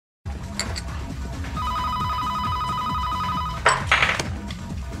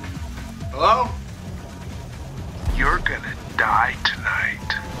Hello? You're gonna die tonight.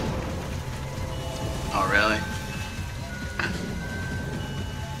 Oh, really?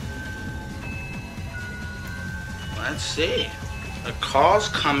 Let's see. The call's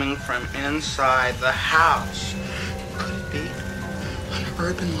coming from inside the house. Could it be an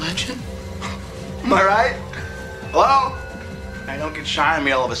urban legend? Am I right? Hello? Hey, don't get shy on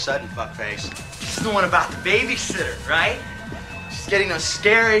me all of a sudden, fuckface. This is the one about the babysitter, right? She's getting those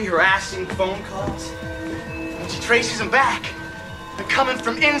scary, harassing phone calls. And she traces them back. They're coming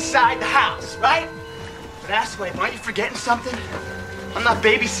from inside the house, right? But Assway, aren't you forgetting something? I'm not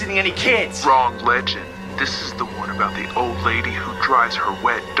babysitting any kids. Wrong legend. This is the one about the old lady who dries her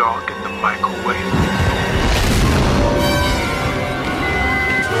wet dog in the microwave.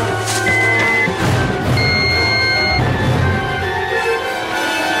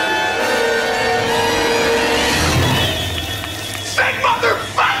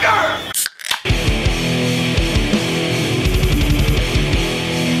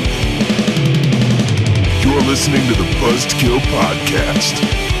 You're listening to the Buzzkill Podcast.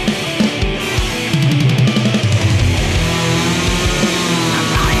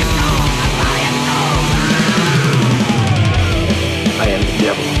 I am the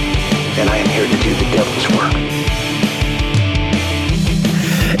devil, and I am here to do the devil's work.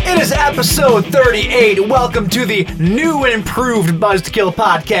 It is episode 38. Welcome to the new and improved Buzzkill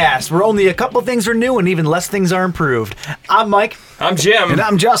Podcast, where only a couple things are new and even less things are improved. I'm Mike. I'm Jim. And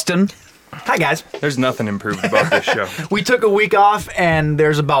I'm Justin. Hi, guys. There's nothing improved about this show. We took a week off, and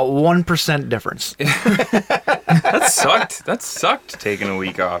there's about 1% difference. That sucked taking a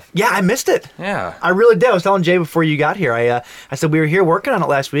week off. Yeah, I missed it. Yeah. I really did. I was telling Jay before you got here. I said we were here working on it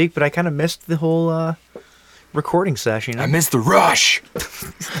last week, but I kind of missed the whole recording session. I missed the rush.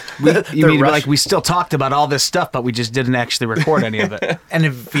 You mean like we still talked about all this stuff, but we just didn't actually record any of it. And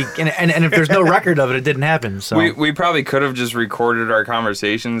if there's no record of it, it didn't happen. So we probably could have just recorded our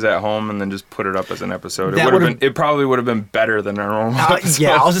conversations at home and then just put it up as an episode. It probably would have been better than our normal episode.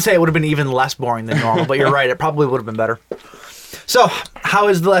 Yeah, I was gonna say it would have been even less boring than normal, but you're right. It probably would have been better. So, how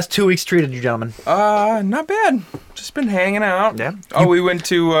has the last 2 weeks treated you, gentlemen? Not bad. Just been hanging out. Yeah. Oh, we went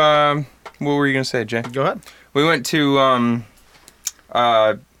to what were you gonna say, Jay? Go ahead. We went to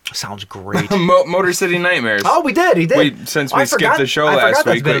Sounds great. Motor City Nightmares. Oh, we did. Since we skipped the show last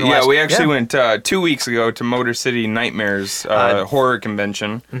week. We actually went 2 weeks ago to Motor City Nightmares horror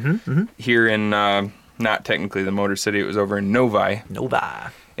convention here in not technically the Motor City. It was over in Novi.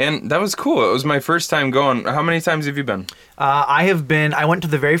 And that was cool. It was my first time going. How many times have you been? I went to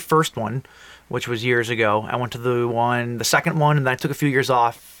the very first one, which was years ago. I went to the second one, and then I took a few years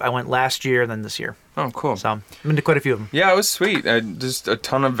off. I went last year and then this year. Oh, cool. So I've been to quite a few of them. Yeah, it was sweet. Just a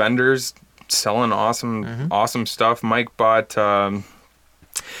ton of vendors selling awesome stuff. Mike bought...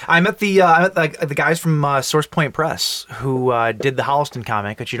 I met the guys from Source Point Press who did the Holliston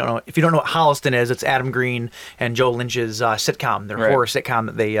comic. Which if you don't know what Holliston is, it's Adam Green and Joe Lynch's sitcom, their horror sitcom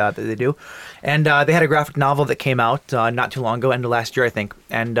that they do. And they had a graphic novel that came out not too long ago, end of last year, I think.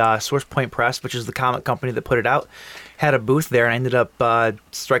 And Source Point Press, which is the comic company that put it out, had a booth there. And I ended up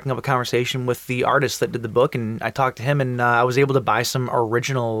striking up a conversation with the artist that did the book, and I talked to him, and I was able to buy some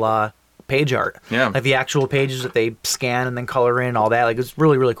original page art. Yeah. Like the actual pages that they scan and then color in, all that. Like, it's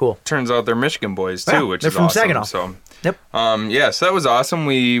really, really cool. Turns out they're Michigan boys, too, which is awesome. They're from Saginaw. So. Yep. So that was awesome.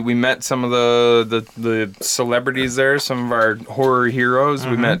 We met some of the celebrities there, some of our horror heroes.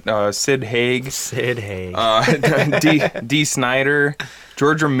 We met Sid Haig. D. Snyder.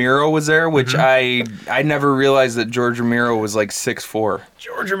 George Romero was there, which I never realized that George Romero was like 6'4".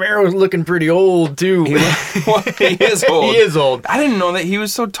 George Romero is looking pretty old, too. He is old. He is old. I didn't know that he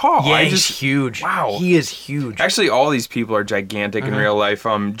was so tall. Yeah, he's huge. Wow. He is huge. Actually, all these people are gigantic in real life.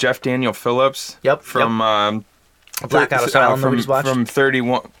 Jeff Daniel Phillips. Yep. From Blackout Asylum that we just watched. From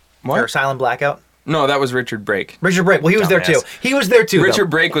 31. What? Or Silent Blackout. No, that was Richard Brake. Richard Brake. Well, he was there too. He was there too. Richard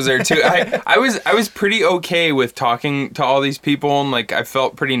Brake was there too. I was pretty okay with talking to all these people, and like I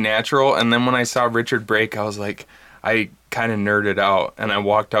felt pretty natural. And then when I saw Richard Brake, I was like, I kind of nerded out, and I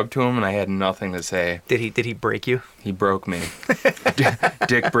walked up to him, and I had nothing to say. Did he break you? He broke me.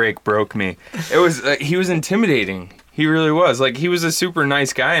 Dick Brake broke me. It was he was intimidating. He really was. Like, he was a super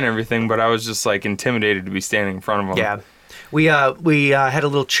nice guy and everything, but I was just like intimidated to be standing in front of him. Yeah. We had a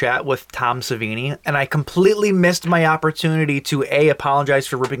little chat with Tom Savini, and I completely missed my opportunity to A, apologize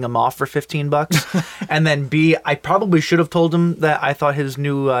for ripping him off for $15, and then B, I probably should have told him that I thought his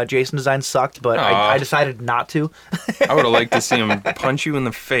new Jason design sucked, but I decided not to. I would have liked to see him punch you in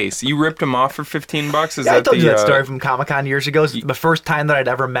the face. You ripped him off for $15? Is I that told you that story from Comic-Con years ago. It was the first time that I'd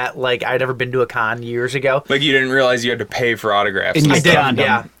ever met, like, I'd ever been to a con years ago. Like, you didn't realize you had to pay for autographs. And I you did, condom.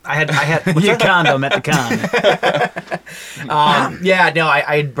 yeah. I had You condom at the con.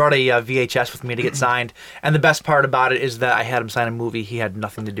 I brought a VHS with me to get signed, and the best part about it is that I had him sign a movie he had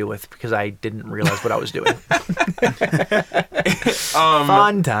nothing to do with because I didn't realize what I was doing.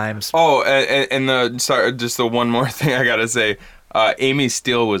 Fun times. Oh, and just the one more thing I gotta say. Amy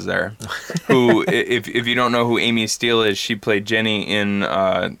Steele was there, who, if you don't know who Amy Steele is, she played Jenny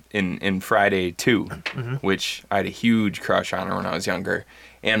in Friday 2, which I had a huge crush on her when I was younger.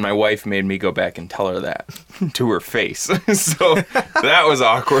 And my wife made me go back and tell her that to her face. So that was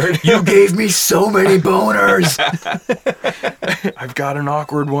awkward. You gave me so many boners. I've got an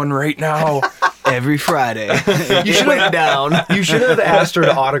awkward one right now. Every Friday. You should have down. You should have asked her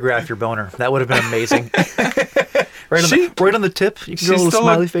to autograph your boner. That would have been amazing. Right on the tip. You can get a little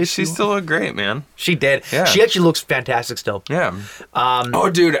smiley face. She still looked great, man. She did. Yeah. She actually looks fantastic still. Yeah.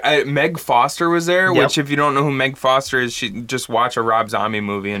 Dude, Meg Foster was there, which if you don't know who Meg Foster is, just watch a Rob Zombie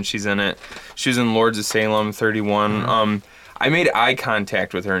movie and she's in it. She was in Lords of Salem 31. I made eye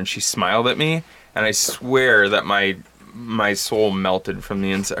contact with her and she smiled at me, and I swear that my soul melted from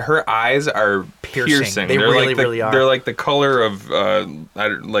the inside. Her eyes are piercing. They really are. They're like the color of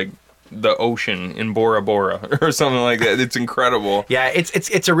the ocean in Bora Bora or something like that. It's incredible. Yeah,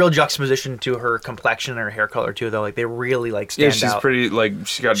 it's a real juxtaposition to her complexion and her hair color too, though. Like they really stand out. She's pretty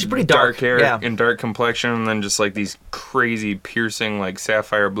she's pretty dark hair and dark complexion, and then just like these crazy piercing like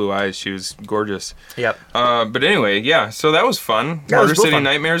sapphire blue eyes. She was gorgeous. Yep. But anyway, yeah. So that was fun. Motor City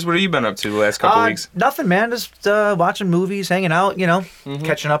Nightmares. What have you been up to the last couple weeks? Nothing, man. Just watching movies, hanging out.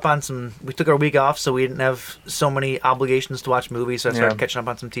 Catching up on some. We took our week off, so we didn't have so many obligations to watch movies. So I started catching up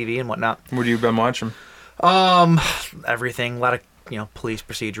on some TV and whatnot. What have you been watching? Everything. A lot of police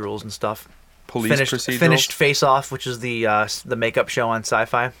procedurals and stuff. Procedurals? Finished Face Off, which is the makeup show on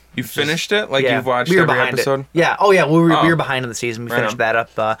Sci-Fi. You finished it? Like you've watched every episode? Yeah. Oh yeah. We were behind in the season. We finished that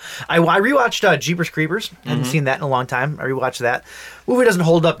up. I rewatched Jeepers Creepers. Hadn't seen that in a long time. I rewatched that. Movie doesn't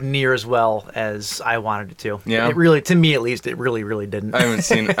hold up near as well as I wanted it to. Yeah. It really, to me at least, it really didn't. I haven't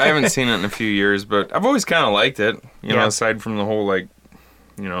seen it in a few years, but I've always kind of liked it. You know, aside from the whole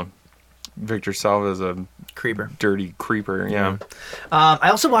Victor Salva's a creeper, dirty creeper. Yeah. I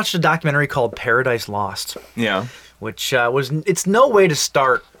also watched a documentary called Paradise Lost. Yeah. Which it's no way to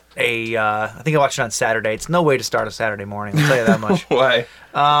start I think I watched it on Saturday. It's no way to start a Saturday morning. I'll tell you that much. Why?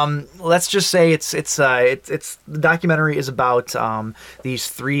 Let's just say it's the documentary is about these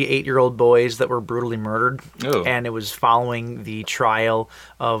 3 8-year-old boys that were brutally murdered. Ooh. And it was following the trial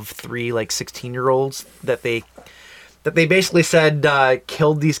of 3 16-year-olds that they basically said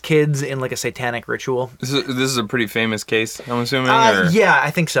killed these kids in like a satanic ritual. This is a pretty famous case, I'm assuming. Yeah,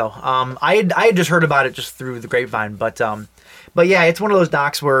 I think so. I had just heard about it just through the grapevine, but yeah, it's one of those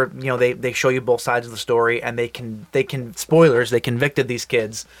docs where they show you both sides of the story, and they can spoilers. They convicted these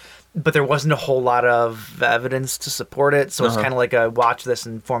kids, but there wasn't a whole lot of evidence to support it, so it's kind of like a watch this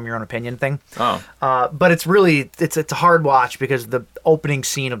and form your own opinion thing. But it's a hard watch because the opening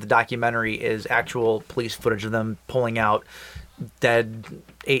scene of the documentary is actual police footage of them pulling out dead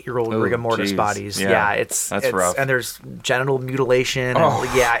 8-year-old rigor mortis bodies. Yeah, it's rough, and there's genital mutilation.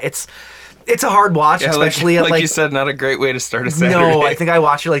 It's a hard watch, especially like you said, not a great way to start a Saturday. No, I think I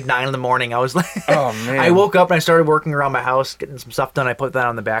watched it like 9 in the morning. I was like, oh man! I woke up and I started working around my house, getting some stuff done. I put that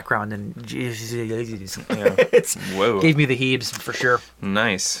on the background, and gave me the heaves for sure.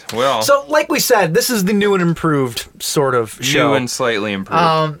 Nice. Well, so like we said, this is the new and improved sort of show. New and slightly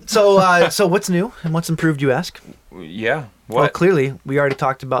improved. So what's new and what's improved, you ask? Yeah. What? Well, clearly we already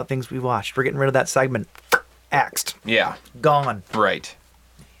talked about things we watched. We're getting rid of that segment. Axed. Yeah. Gone. Right.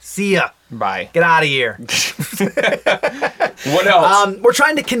 See ya. Bye. Get out of here. What else? We're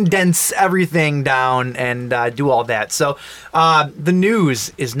trying to condense everything down and do all that. So the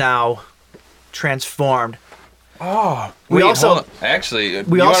news is now transformed. Oh, we also actually you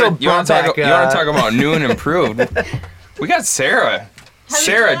want to talk about new and improved? We got Sarah.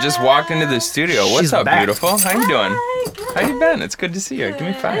 Sarah just walked into the studio. What's up, back. beautiful? How you doing? How you been? It's good to see you. Give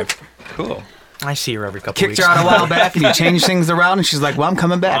me 5. Cool. I see her every couple Kicked weeks. her out a while back, and you changed things around, and she's like, "Well, I'm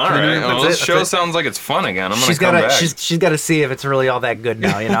coming back." All right. Well, this show sounds like it's fun again. I'm gonna come back. She's got to see if it's really all that good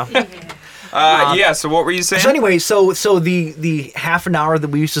now, you know. Yeah. So what were you saying? So anyway, so the half an hour that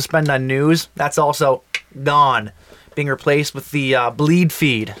we used to spend on news, that's also gone being replaced with the bleed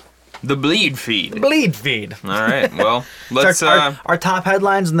feed. The bleed feed. Bleed feed. All right. Well, let's our top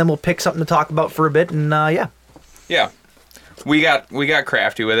headlines, and then we'll pick something to talk about for a bit. And yeah, we got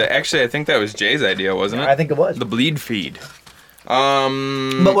crafty with it. Actually, I think that was Jay's idea, wasn't it? I think it was the bleed feed.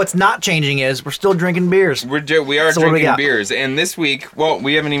 But what's not changing is we're still drinking beers. We are drinking beers, and this week, well,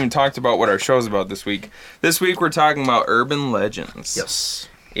 we haven't even talked about what our show's about this week. This week we're talking about Urban Legends. Yes.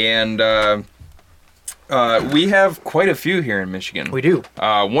 And we have quite a few here in Michigan. We do.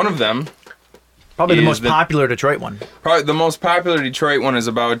 One of them, probably the most popular Detroit one. Probably the most popular Detroit one is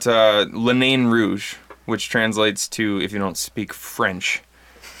about Le Nain Rouge, which translates to, if you don't speak French.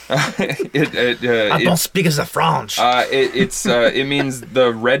 I don't speak as a French. It means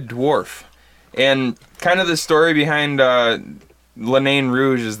the red dwarf, and kind of the story behind Le Nain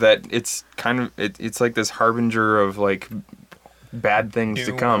Rouge is that it's kind of it's like this harbinger of like bad things doom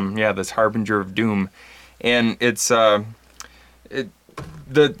to come. Yeah, this harbinger of doom, and it's the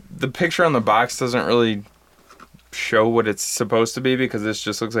picture on the box doesn't really show what it's supposed to be because this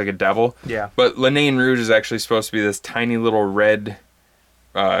just looks like a devil. Yeah. But Le Nain Rouge is actually supposed to be this tiny little red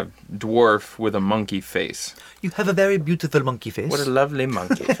dwarf with a monkey face. You have a very beautiful monkey face. What a lovely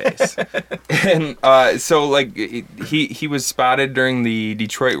monkey face. And so like he was spotted during the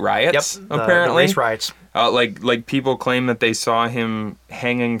Detroit riots. Yep, apparently the race riots. Like people claim that they saw him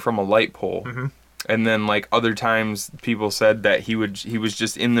hanging from a light pole. Mm-hmm. And then like other times people said that he was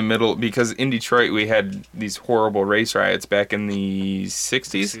just in the middle, because in Detroit we had these horrible race riots back in the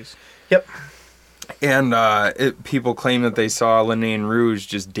 60s. Yep. And people claim that they saw Le Nain Rouge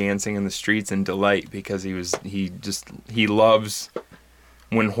just dancing in the streets in delight because he loves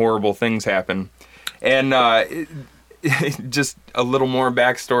when horrible things happen. And just a little more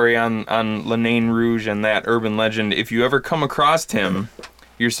backstory on Le Nain Rouge and that urban legend. If you ever come across him,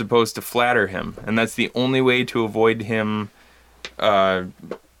 you're supposed to flatter him, and that's the only way to avoid him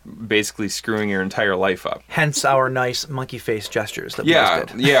basically screwing your entire life up. Hence our nice monkey face gestures that we just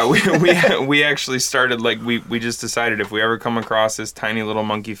did. Yeah, we actually started, like, we just decided if we ever come across this tiny little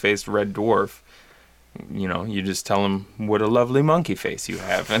monkey faced red dwarf, you know, you just tell him what a lovely monkey face you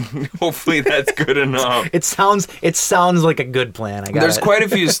have, and hopefully that's good enough. It sounds like a good plan. There's quite a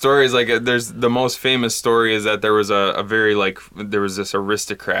few stories. Like, there's the most famous story is that there was there was this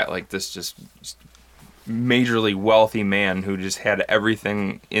aristocrat, like this just majorly wealthy man who just had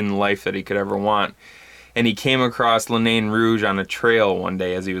everything in life that he could ever want, and he came across Le Nain Rouge on a trail one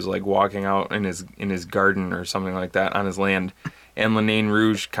day as he was like walking out in his garden or something like that on his land, and Le Nain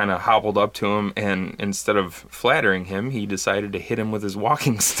Rouge kind of hobbled up to him, and instead of flattering him, he decided to hit him with his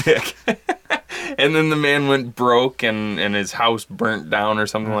walking stick. And then the man went broke, and his house burnt down or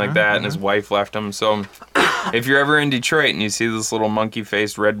something like that, and his wife left him. So if you're ever in Detroit and you see this little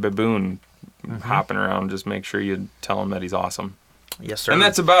monkey-faced red baboon hopping around, just make sure you tell him that he's awesome. Yes, sir. And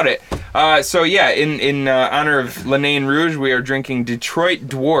that's about it. So yeah, in honor of Le Nain Rouge, we are drinking Detroit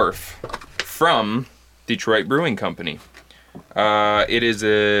Dwarf from Detroit Brewing Company. It is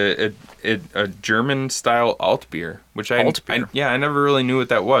a German-style alt beer, which I never really knew what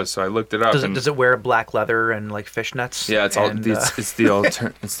that was, so I looked it up. Does it wear black leather and like fishnets? Yeah, it's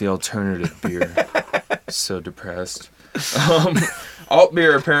the alternative beer. So depressed. Alt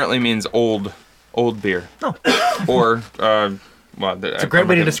beer apparently means old beer. Oh. Or it's a great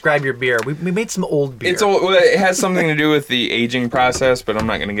way to describe your beer. We made some old beer. It's old. Well, it has something to do with the aging process, but I'm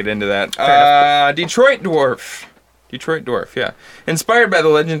not going to get into that. Detroit Dwarf, yeah. Inspired by the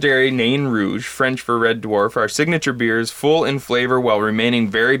legendary Nain Rouge, French for red dwarf, our signature beer is full in flavor while remaining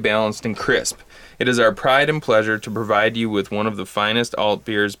very balanced and crisp. It is our pride and pleasure to provide you with one of the finest alt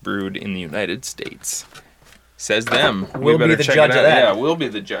beers brewed in the United States. Says them. We'll be the judge of that. Yeah, we'll be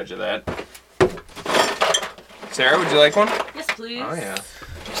the judge of that. Sarah, would you like one? Yes, please. Oh, yeah.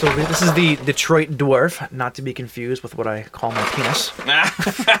 So this is the Detroit Dwarf, not to be confused with what I call my penis.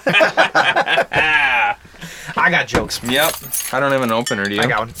 I got jokes. Yep. I don't have an opener, do you? I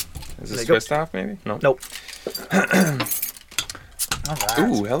got one. Is this twist off, maybe? No. Nope. All right.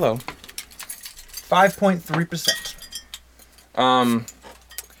 Ooh, hello. 5.3%.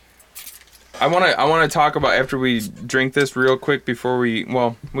 I want to talk about, after we drink this real quick before we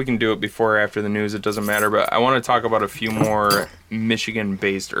can do it before or after the news, it doesn't matter, but I want to talk about a few more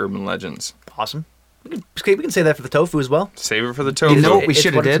Michigan-based urban legends. Awesome. We can say that for the tofu as well. Save it for the tofu. You know what we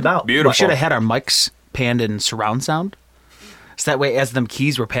should have did? Beautiful. We should have had our mics panned in surround sound. So that way, as them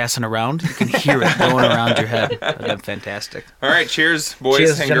keys were passing around, you can hear it going around your head. That would have been fantastic. All right, cheers, boys.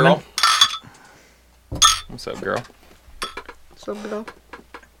 Cheers, and gentlemen. girl. What's up, girl? What's up, girl?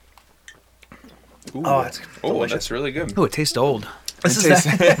 Ooh. Oh, it's delicious. That's really good. Oh, it tastes old.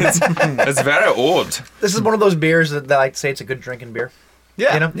 It's very old. This is one of those beers that I like to say it's a good drinking beer.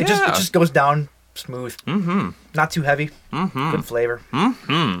 Yeah. You know, it just goes down smooth. Mm-hmm. Not too heavy. Mm-hmm. Good flavor.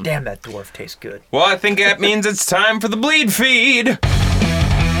 Mm-hmm. Damn, that dwarf tastes good. Well, I think that means it's time for the bleed feed.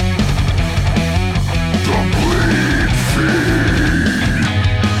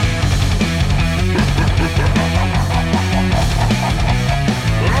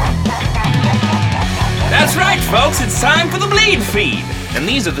 That's right, folks. It's time for the bleed feed. And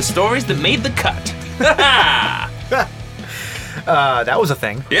these are the stories that made the cut. That was a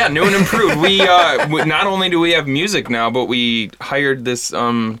thing. Yeah, new and improved. We not only do we have music now, but we hired this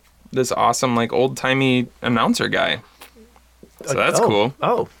awesome like old-timey announcer guy. So that's cool.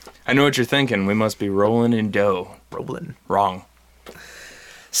 Oh. I know what you're thinking. We must be rolling in dough. Rolling. Wrong.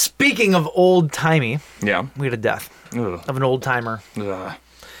 Speaking of old-timey, Yeah. we had a death Ugh. of an old-timer. Ugh.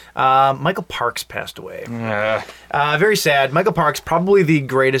 Michael Parks passed away. Very sad. Michael Parks, probably the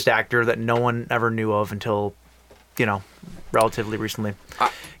greatest actor that no one ever knew of until, relatively recently.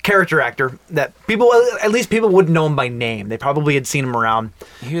 Character actor that at least people wouldn't know him by name. They probably had seen him around.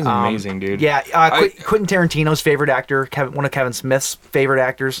 He was amazing, dude. Yeah, Quentin Tarantino's favorite actor, one of Kevin Smith's favorite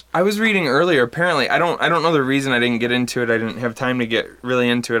actors. I was reading earlier. Apparently, I don't know the reason I didn't get into it. I didn't have time to get really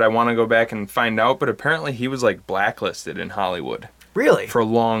into it. I want to go back and find out. But apparently, he was like blacklisted in Hollywood. Really? For a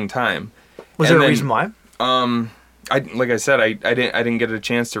long time. Was there a reason why? Like I said, I didn't get a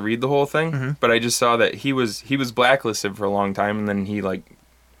chance to read the whole thing, but I just saw that he was blacklisted for a long time, and then he like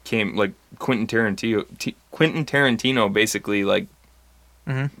came like Quentin Tarantino basically like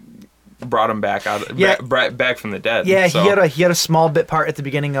brought him back out, back from the dead. Yeah, so. he had a small bit part at the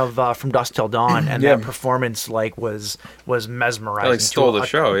beginning of From Dusk Till Dawn, and that performance like was mesmerizing. Like stole the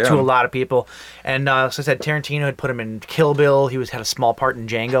show, to a lot of people. And so I said Tarantino had put him in Kill Bill. He had a small part in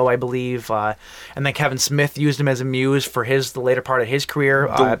Django, I believe. And then Kevin Smith used him as a muse for the later part of his career.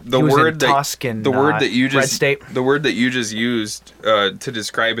 The he was word in that Tusk and Red State. The word that you just used to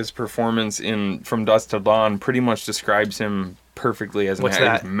describe his performance in From Dusk Till Dawn pretty much describes him perfectly as an actor.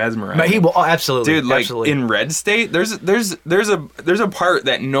 It was mesmerizing. Absolutely, dude. Like absolutely. in Red State, there's a part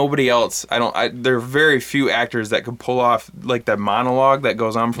that nobody else. There are very few actors that could pull off like that monologue that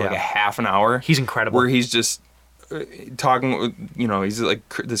goes on for like a half an hour. He's incredible. Where he's just talking. He's like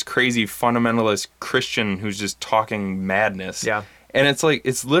this crazy fundamentalist Christian who's just talking madness. Yeah. And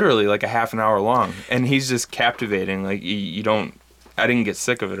it's literally like a half an hour long, and he's just captivating. Like you don't. I didn't get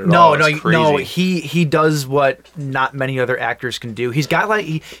sick of it at all. No. He does what not many other actors can do. He's got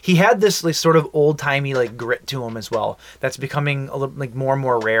he had this like sort of old timey like grit to him as well. That's becoming a little like more and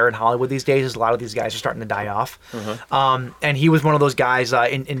more rare in Hollywood these days. As a lot of these guys are starting to die off. And he was one of those guys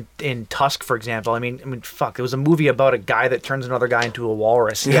in Tusk, for example. I mean, fuck. It was a movie about a guy that turns another guy into a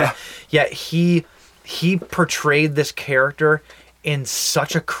walrus. Yeah. Yet he portrayed this character in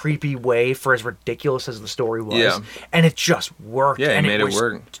such a creepy way for as ridiculous as the story was. Yeah. And it just worked. Yeah, and it made it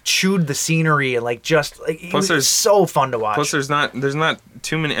work. Chewed the scenery and it was so fun to watch. Plus there's not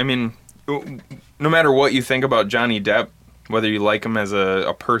too many, I mean, no matter what you think about Johnny Depp, whether you like him as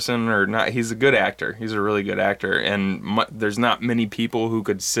a person or not, he's a good actor. He's a really good actor. And there's not many people who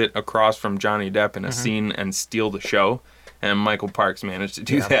could sit across from Johnny Depp in a scene and steal the show. And Michael Parks managed to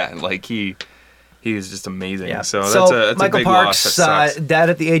do that. Like he is just amazing. Yeah. So that's Michael a big Parks, loss. Dead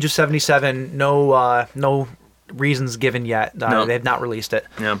at the age of 77. No reasons given yet. No. They have not released it.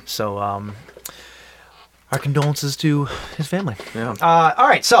 Yeah. So our condolences to his family. Yeah. All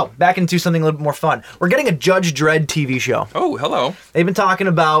right. So back into something a little bit more fun. We're getting a Judge Dredd TV show. Oh, hello. They've been talking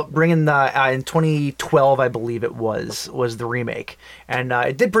about bringing in 2012, I believe it was the remake, and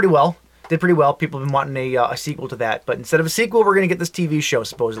it did pretty well. People have been wanting a sequel to that, but instead of a sequel, we're going to get this TV show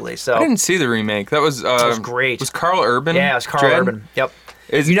supposedly. So I didn't see the remake. That was great. Was Carl Urban? Yeah, it was Carl Urban. Yep.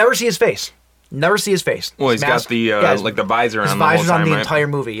 You never see his face. Well, he's got the like the visor on. His visor's on the entire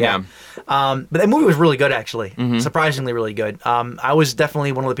movie. Yeah. But that movie was really good, actually. Surprisingly, really good. I was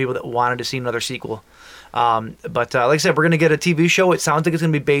definitely one of the people that wanted to see another sequel. But like I said, we're going to get a TV show. It sounds like it's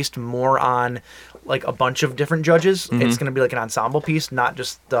going to be based more on like a bunch of different judges. It's going to be like an ensemble piece, not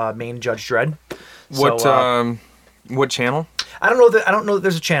just the main Judge Dredd. What channel? I don't know that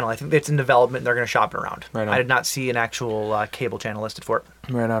there's a channel. I think it's in development and they're going to shop it around. Right on. I did not see an actual cable channel listed for it.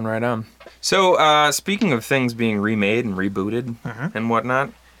 Right on. So speaking of things being remade and rebooted and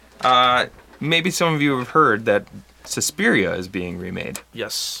whatnot, maybe some of you have heard that Suspiria is being remade.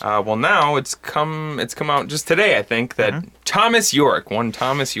 Yes. Well, now it's come out just today, I think, that Thomas York of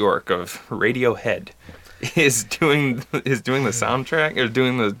Radiohead, is doing the soundtrack or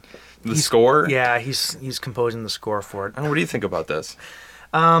doing the score. Yeah, he's composing the score for it. What do you think about this?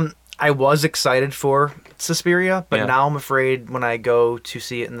 I was excited for Suspiria, but Yeah. now I'm afraid when I go to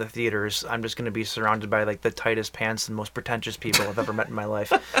see it in the theaters, I'm just going to be surrounded by like the tightest pants and most pretentious people I've ever met in my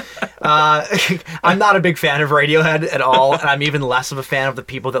life. I'm not a big fan of Radiohead at all, and I'm even less of a fan of the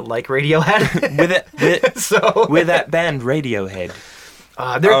people that like Radiohead. With that band Radiohead.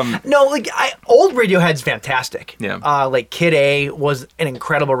 Old Radiohead's fantastic. Yeah. Like Kid A was an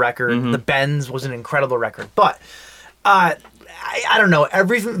incredible record. The Bends was an incredible record, but I don't know,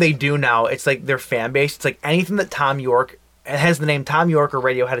 everything they do now, it's like their fan base. It's like anything that Tom York has the name Tom York or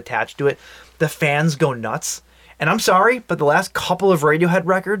Radiohead attached to it, the fans go nuts. And I'm sorry, but the last couple of Radiohead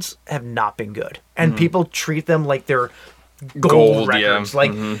records have not been good, and people treat them like they're gold records.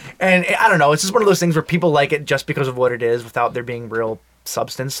 Yeah. And I don't know, it's just one of those things where people like it just because of what it is, without there being real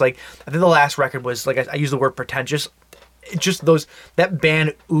substance. Like I think the last record was like I use the word pretentious. It just that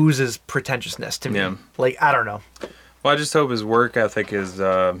band oozes pretentiousness to me. Yeah. Like I don't know. Well, I just hope his work ethic is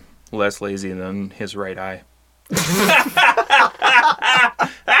less lazy than his right eye.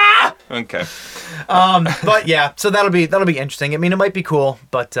 Okay. But yeah, so that'll be interesting. I mean, it might be cool,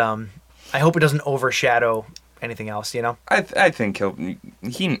 but I hope it doesn't overshadow anything else. You know. I think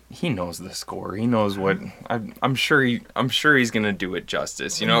he knows the score. He knows what. I'm sure he's gonna do it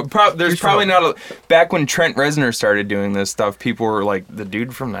justice. You know, there's probably not back when Trent Reznor started doing this stuff. People were like, the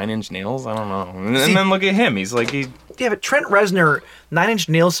dude from Nine Inch Nails. I don't know. And then look at him. He's like Yeah, but Trent Reznor, Nine Inch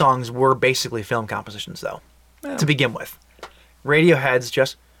Nails songs were basically film compositions, though, to begin with. Radiohead's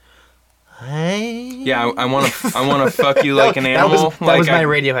just. Yeah, I want to fuck you like an animal. That was my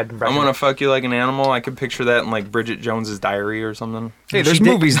Radiohead impression. I want to fuck you like an animal. I could picture that in like Bridget Jones's Diary or something. Hey, there's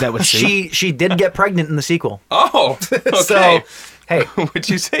movies that would suit. She did get pregnant in the sequel. Oh, okay. So, hey, what'd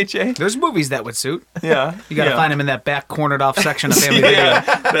you say, Jay? There's movies that would suit. Yeah, You got to find them in that back cornered off section of Family Video.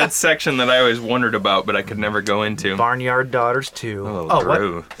 That section that I always wondered about, but I could never go into. Barnyard Daughters 2. Oh, what?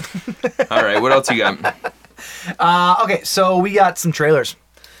 All right, what else you got? Okay, so we got some trailers.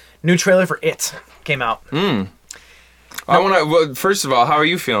 New trailer for It came out. First of all, how are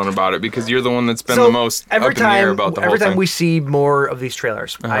you feeling about it? Because you're the one that's been the most up in the air about the whole thing. Every time we see more of these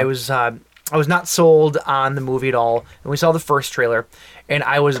trailers, I was not sold on the movie at all, and we saw the first trailer, and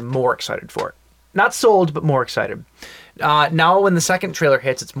I was more excited for it. Not sold, but more excited. Now, when the second trailer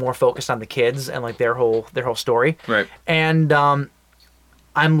hits, it's more focused on the kids and like their whole story. Right. And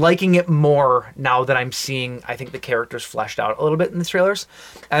I'm liking it more now that I'm seeing, I think, the characters fleshed out a little bit in the trailers.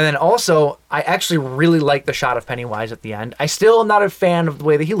 And then also, I actually really like the shot of Pennywise at the end. I still am not a fan of the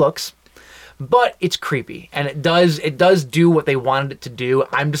way that he looks, but it's creepy. And it does do what they wanted it to do.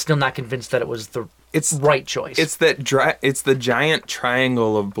 I'm just still not convinced that it was the right choice. It's the giant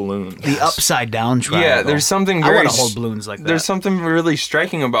triangle of balloons. The upside down triangle. Yeah, there's something I very... want to hold balloons like that. There's something really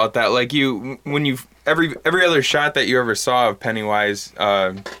striking about that. Like every other shot that you ever saw of Pennywise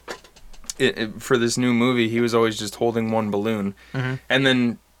for this new movie, he was always just holding one balloon. Mm-hmm. And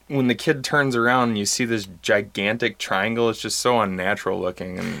then when the kid turns around and you see this gigantic triangle, it's just so unnatural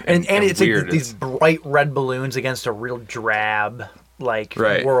looking and it's weird. Like these bright red balloons against a real drab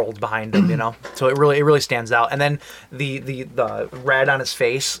world behind him, you know. So it really stands out. And then the red on his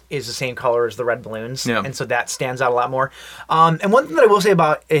face is the same color as the red balloons, and so that stands out a lot more. And one thing that I will say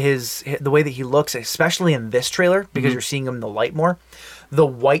about the way that he looks, especially in this trailer, because you're seeing him in the light more, the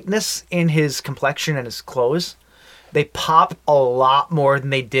whiteness in his complexion and his clothes, they pop a lot more than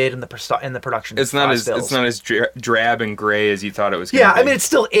they did in the production. It's not as drab and gray as you thought it was going to be. I mean, it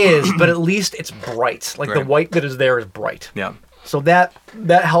still is, but at least it's bright. Like the white that is there is bright. Yeah. So that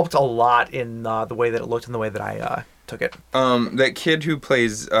helped a lot in the way that it looked and the way that I took it. That kid who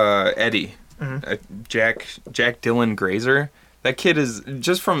plays Eddie, Jack Dylan Grazer. That kid is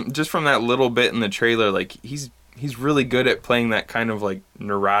just from that little bit in the trailer. Like he's really good at playing that kind of like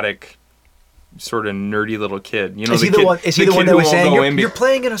neurotic, sort of nerdy little kid. You know, is he the one that was saying you're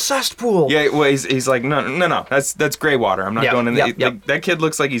playing in a cesspool? Yeah, well, he's like no, that's gray water. I'm not going in. Like, that kid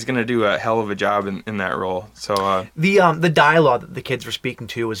looks like he's gonna do a hell of a job in that role. So the dialogue that the kids were speaking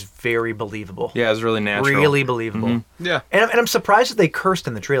to was very believable. Yeah, it was really natural, really believable. Mm-hmm. Yeah, and I'm surprised that they cursed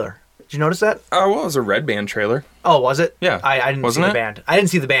in the trailer. Did you notice that? Well, it was a Red Band trailer. Oh, was it? Yeah, I didn't see the band. I didn't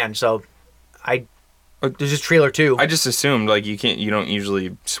see the band, so there's just trailer 2. I just assumed like you don't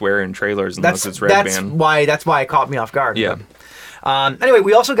usually swear in trailers unless it's Red Band. That's why it caught me off guard. Yeah. Anyway,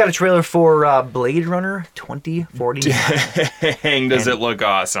 we also got a trailer for Blade Runner 2049. Dang, does it look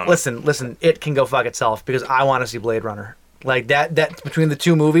awesome? Listen, it can go fuck itself because I want to see Blade Runner. Like that between the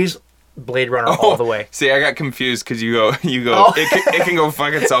two movies, Blade Runner all the way. See, I got confused because you go. It can go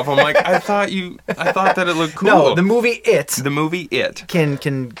fuck itself. I'm like, I thought that it looked cool. No, the movie It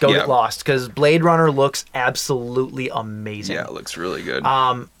can go get lost because Blade Runner looks absolutely amazing. Yeah, it looks really good.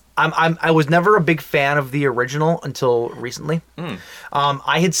 I was never a big fan of the original until recently.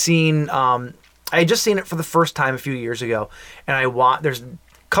 I had just seen it for the first time a few years ago, and there's a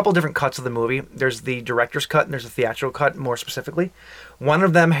couple different cuts of the movie. There's the director's cut and there's a theatrical cut, more specifically. One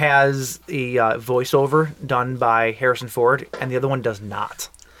of them has a voiceover done by Harrison Ford, and the other one does not.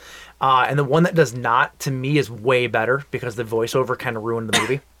 And the one that does not, to me, is way better because the voiceover kind of ruined the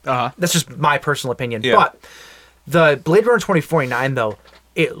movie. That's just my personal opinion. Yeah. But the Blade Runner 2049, though,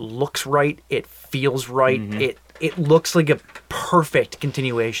 it looks right. It feels right. Mm-hmm. It looks like a perfect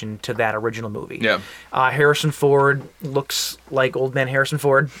continuation to that original movie. Yeah. Harrison Ford looks like old man Harrison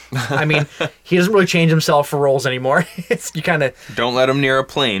Ford. I mean, he doesn't really change himself for roles anymore. You kind of don't let him near a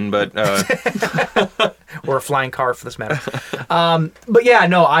plane, but or a flying car for this matter. But yeah,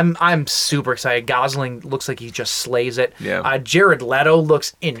 no, I'm super excited. Gosling looks like he just slays it. Yeah. Jared Leto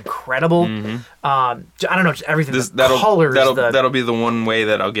looks incredible. Mm-hmm. I don't know, just everything. That'll be the one way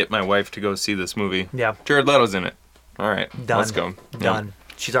that I'll get my wife to go see this movie. Yeah. Jared Leto's in it. All right, done. Let's go. Done.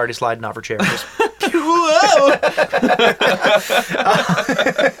 Yeah. She's already sliding off her chair. Whoa!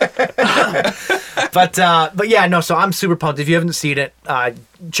 But yeah, no. So I'm super pumped. If you haven't seen it,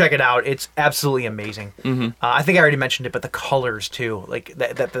 check it out. It's absolutely amazing. Mm-hmm. I think I already mentioned it, but the colors too, like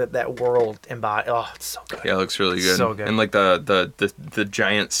that world embodied. Oh, it's so good. Yeah, it looks really good. So good. And like the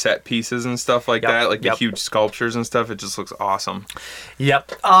giant set pieces and stuff like that, like the huge sculptures and stuff. It just looks awesome.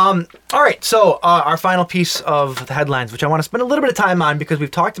 Yep. All right. So our final piece of the headlines, which I want to spend a little bit of time on because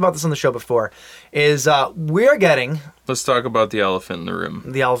we've talked about this on the show before, is we're getting. Let's talk about the elephant in the room.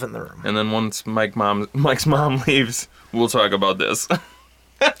 The elephant in the room. And then once Mike's mom leaves, we'll talk about this.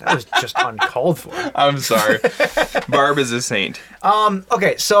 That was just uncalled for. I'm sorry. Barb is a saint.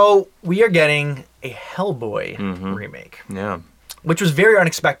 Okay, so we are getting a Hellboy remake. Yeah. Which was very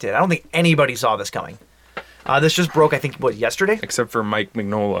unexpected. I don't think anybody saw this coming. This just broke, I think, yesterday? Except for Mike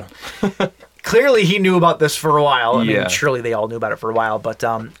Mignola. Clearly he knew about this for a while. I mean, surely they all knew about it for a while. But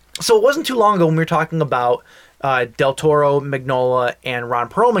so it wasn't too long ago when we were talking about Del Toro, Mignola, and Ron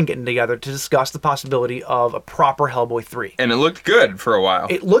Perlman getting together to discuss the possibility of a proper Hellboy 3. And it looked good for a while.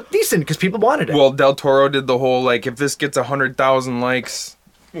 It looked decent because people wanted it. Well, Del Toro did the whole, like, if this gets 100,000 likes,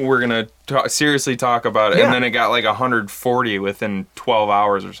 we're going to seriously talk about it. Yeah. And then it got like 140 within 12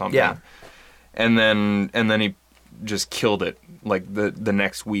 hours or something. Yeah. And then he just killed it like the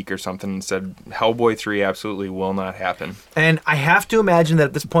next week or something and said Hellboy 3 absolutely will not happen. And I have to imagine that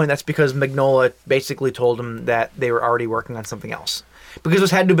at this point that's because Mignola basically told him that they were already working on something else. Because this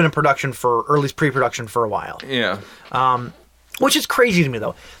had to have been in production or at least pre-production for a while. Yeah. Which is crazy to me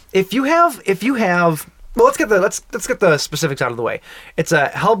though. If you have well, let's get the specifics out of the way. It's a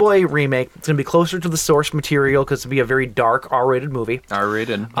Hellboy remake. It's going to be closer to the source material because it's going to be a very dark R-rated movie.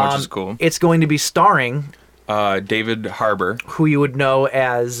 R-rated, which is cool. It's going to be starring David Harbour, who you would know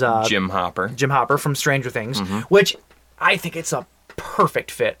as Jim Hopper. Jim Hopper from Stranger Things, which I think it's a perfect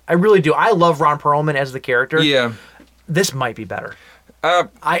fit. I really do. I love Ron Perlman as the character. Yeah. This might be better. I'm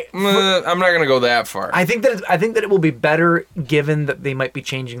not going to go that far. I think that it will be better given that they might be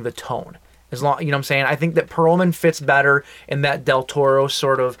changing the tone. As long, you know what I'm saying? I think that Perlman fits better in that Del Toro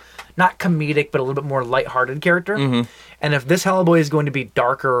sort of, not comedic, but a little bit more lighthearted character. Mm-hmm. And if this Hellboy is going to be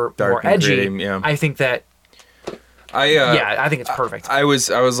darker, more edgy, gritty, I think that, I think it's perfect. I was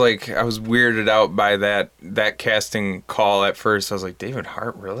weirded out by that casting call at first. I was like, David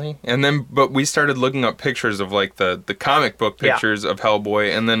Hart, really? And then, but we started looking up pictures of like the comic book pictures of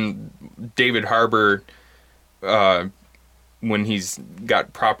Hellboy, and then David Harbour, when he's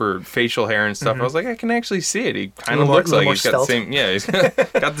got proper facial hair and stuff, I was like, I can actually see it. He kind of looks like he's got the same, he's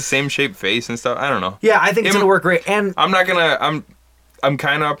got the same shaped face and stuff. I don't know. Yeah, I think it's gonna work great. And I'm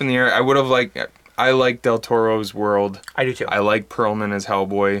kind of up in the air. I like Del Toro's world. I do too. I like Perlman as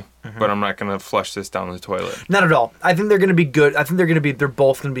Hellboy, but I'm not gonna flush this down the toilet. Not at all. I think they're gonna be good. I think they're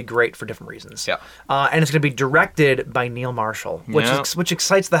both gonna be great for different reasons. Yeah. And it's gonna be directed by Neil Marshall, which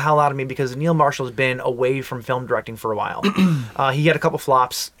excites the hell out of me because Neil Marshall's been away from film directing for a while. He had a couple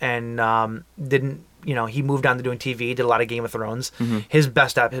flops and didn't. You know, he moved on to doing TV. Did a lot of Game of Thrones. His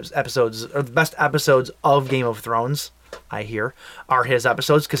best episodes, or the best episodes of Game of Thrones, I hear, are his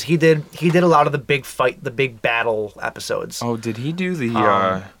episodes because he did a lot of the big fight, the big battle episodes. Oh, did he do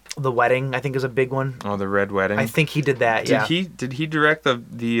the wedding? I think is a big one. Oh, the Red Wedding. I think he did that. Did he direct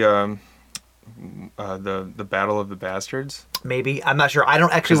the the Battle of the Bastards? Maybe. I'm not sure. I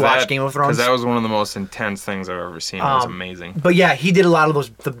don't actually watch Game of Thrones. Because that was one of the most intense things I've ever seen. It was amazing. But yeah, he did a lot of those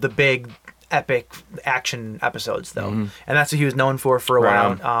the big epic action episodes though, and that's what he was known for a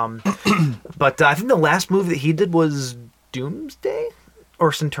while. But I think the last movie that he did was Doomsday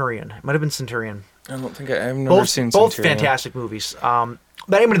or Centurion. It might have been Centurion. I don't think I've never seen Centurion. Both fantastic movies. But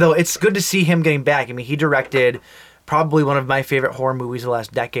anyway, though, it's good to see him getting back. I mean, he directed probably one of my favorite horror movies of the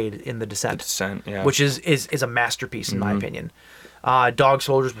last decade in The Descent. The Descent, yeah. Which is a masterpiece in my opinion. Dog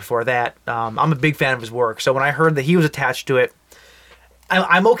Soldiers before that. I'm a big fan of his work. So when I heard that he was attached to it,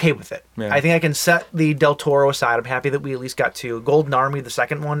 I'm okay with it. Yeah. I think I can set the Del Toro aside. I'm happy that we at least got two. Golden Army, the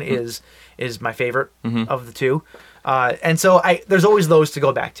second one, is my favorite of the two. And so there's always those to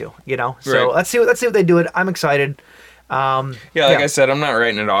go back to, you know. So let's see what they do. It. I'm excited. I said, I'm not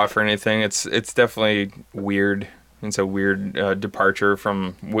writing it off or anything. It's definitely weird. It's a weird departure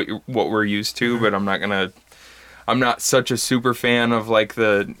from what we're used to, but I'm not such a super fan of like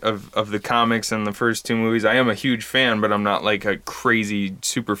of the comics and the first two movies. I am a huge fan, but I'm not like a crazy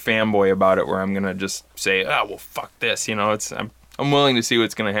super fanboy about it where I'm gonna just say, well, fuck this. You know, I'm willing to see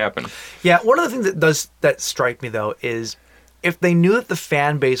what's gonna happen. Yeah, one of the things that strike me though is if they knew that the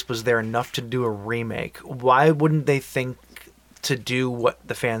fan base was there enough to do a remake, why wouldn't they think to do what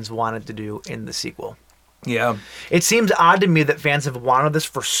the fans wanted to do in the sequel? Yeah, it seems odd to me that fans have wanted this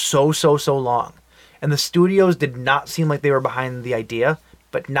for so long. And the studios did not seem like they were behind the idea,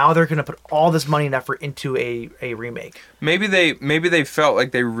 but now they're going to put all this money and effort into a remake. Maybe they felt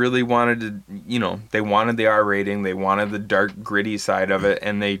like they really wanted to, you know, they wanted the R rating, they wanted the dark, gritty side of it,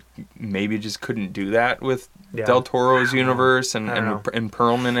 and they maybe just couldn't do that with Del Toro's universe and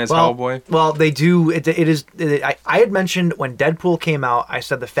Perlman as Hellboy. Well, they do. I had mentioned when Deadpool came out, I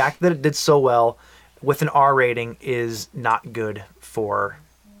said the fact that it did so well with an R rating is not good for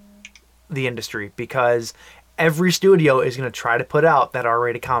the industry because every studio is going to try to put out that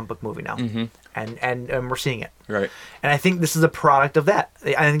R-rated comic book movie now, and we're seeing it. Right. And I think this is a product of that.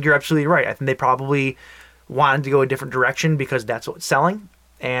 I think you're absolutely right. I think they probably wanted to go a different direction because that's what's selling,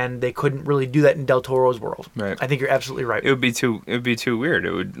 and they couldn't really do that in Del Toro's world. Right. I think you're absolutely right. It would be too weird.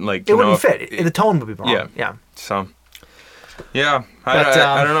 It would it wouldn't fit. The tone would be wrong. Yeah. So. Yeah.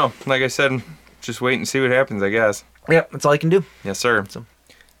 I don't know. Like I said, just wait and see what happens. I guess. Yeah. That's all you can do. Yes, sir. So.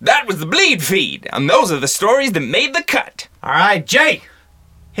 That was the Bleed Feed, and those are the stories that made the cut. All right, Jay,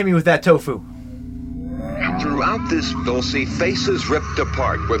 hit me with that tofu. Throughout this, they'll see faces ripped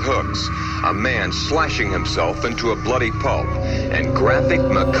apart with hooks, a man slashing himself into a bloody pulp, and graphic,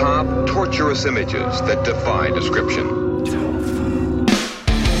 macabre, torturous images that defy description.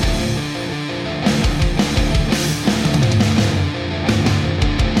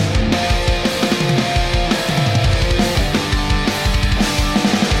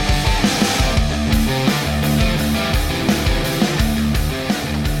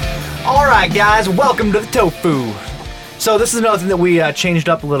 Alright guys, welcome to the Tofu. So this is another thing that we changed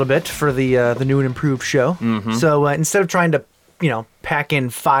up a little bit for the new and improved show. So instead of trying to, pack in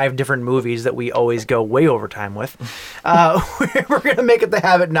 5 different movies that we always go way over time with, we're going to make it the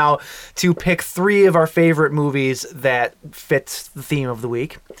habit now to pick 3 of our favorite movies that fit the theme of the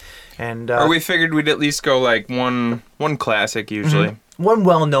week. And or we figured we'd at least go like one classic usually. One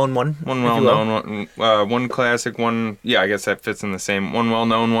well-known one. One well-known one. One classic, one... Yeah, I guess that fits in the same. One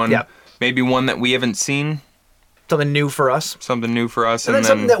well-known one. Yeah. Maybe one that we haven't seen. Something new for us. And then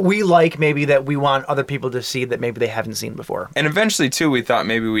something that we like, maybe that we want other people to see that maybe they haven't seen before. And eventually, too, we thought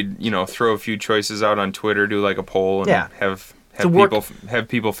maybe we'd, throw a few choices out on Twitter, do like a poll, and have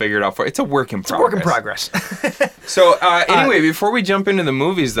people figure it out for it. It's a work in progress. So, anyway, before we jump into the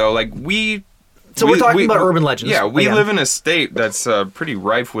movies, though, like we're talking about urban legends. Yeah, we live in a state that's pretty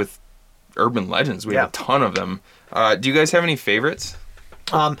rife with urban legends. We have a ton of them. Do you guys have any favorites?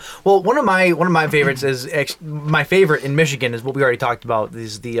 Well, one of my favorites is my favorite in Michigan is what we already talked about.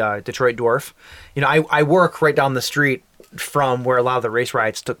 Is the Detroit Dwarf. I work right down the street from where a lot of the race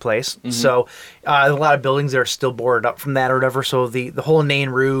riots took place. So a lot of buildings that are still boarded up from that or whatever. So the whole Nain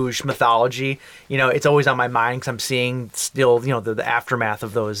Rouge mythology, it's always on my mind because I'm seeing still, the aftermath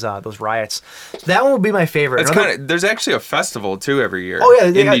of those riots. So that one would be my favorite. There's actually a festival too every year. Oh yeah,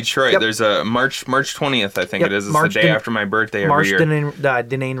 in Detroit. Yep. There's a March 20th, I think it is. It's the day after my birthday every year. March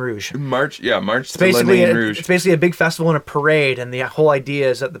de Nain Rouge. March to basically Nain Rouge. It's basically a big festival and a parade, and the whole idea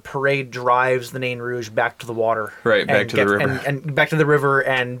is that the parade drives the Nain Rouge back to the water. Right, back to the river. And back to the river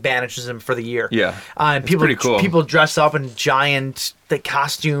and banishes him for the year. Yeah, and pretty cool. People dress up in giant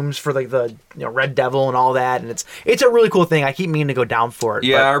costumes for like the Red Devil and all that, and it's a really cool thing. I keep meaning to go down for it.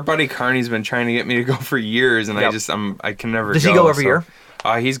 Yeah, our buddy Carney's been trying to get me to go for years, and I can never. Does he go every year?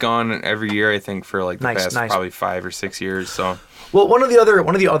 He's gone every year, I think, for like the past probably 5 or 6 years. So. Well, one of the other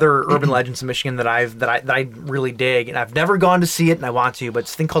urban legends in Michigan that I really dig, and I've never gone to see it, and I want to, but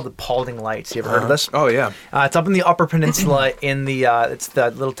it's a thing called the Paulding Lights. You ever heard of this? Oh yeah. It's up in the Upper Peninsula in the it's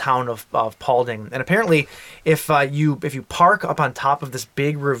the little town of Paulding, and apparently, if you park up on top of this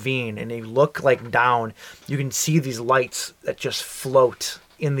big ravine and you look like down, you can see these lights that just float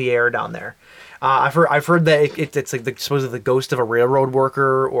in the air down there. I've heard that it's like supposedly the ghost of a railroad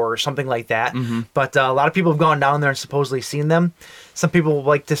worker or something like that. Mm-hmm. But a lot of people have gone down there and supposedly seen them. Some people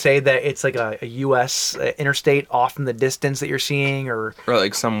like to say that it's like a U.S. interstate off in the distance that you're seeing, or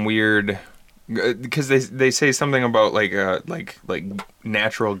like some weird. Because they say something about like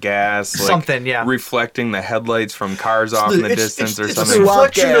natural gas, something, yeah, reflecting the headlights from cars off in the distance or something. It's a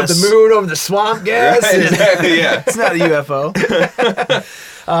reflection of the moon over the swamp gas. Right, exactly, yeah. It's not a UFO.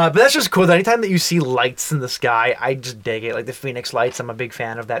 But that's just cool. Anytime that you see lights in the sky, I just dig it. Like the Phoenix Lights, I'm a big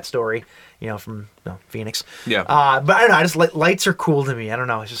fan of that story. From Phoenix. Yeah. But I don't know. I just lights are cool to me. I don't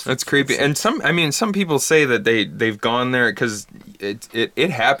know. It's just that's creepy. And some people say that they've gone there because it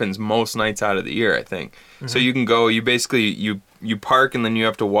happens most nights out of the year, I think. Mm-hmm. So you can go. You basically you park and then you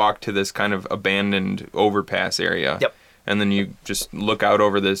have to walk to this kind of abandoned overpass area. Yep. And then you just look out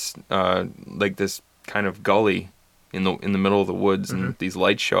over this this kind of gully in the middle of the woods, mm-hmm. and these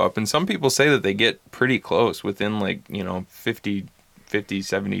lights show up. And some people say that they get pretty close, within 50,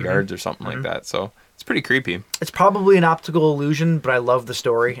 70 mm-hmm. yards or something mm-hmm. like that. So it's pretty creepy. It's probably an optical illusion, but I love the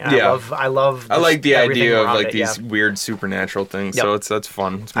story. And yeah. I love I like the idea of these weird supernatural things. Yep. So that's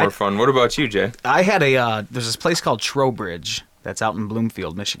fun. It's more fun. What about you, Jay? I had there's this place called Trowbridge that's out in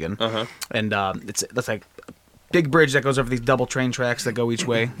Bloomfield, Michigan. Uh-huh. And that's like a big bridge that goes over these double train tracks that go each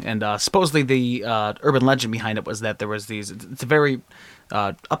way. And supposedly the urban legend behind it was that there was it's a very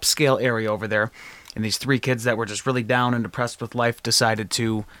upscale area over there. And these 3 kids that were just really down and depressed with life decided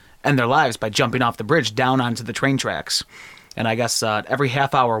to end their lives by jumping off the bridge down onto the train tracks. And I guess every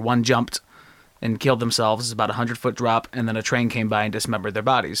half hour, one jumped and killed themselves. It's about a 100-foot drop, and then a train came by and dismembered their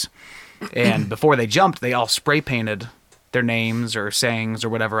bodies. And before they jumped, they all spray painted their names or sayings or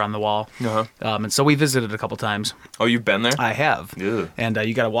whatever on the wall. Uh-huh. And so we visited a couple times. Oh, you've been there? I have. Yeah. And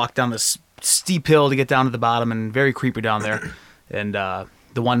you got to walk down this steep hill to get down to the bottom, and very creepy down there. And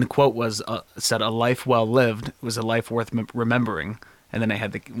the one quote said, "A life well lived was a life worth remembering." And then they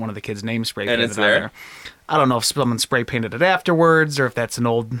had one of the kids' names spray painted. And it's there? I don't know if someone spray painted it afterwards or if that's an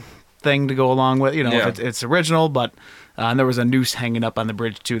old thing to go along with. If it's original. But and there was a noose hanging up on the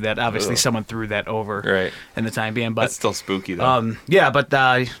bridge too that obviously someone threw that over in the time being. But that's still spooky though.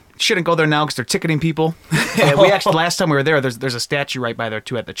 But shouldn't go there now because they're ticketing people. We actually, last time we were there, there's a statue right by there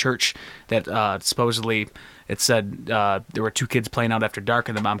too at the church that supposedly. It said there were 2 kids playing out after dark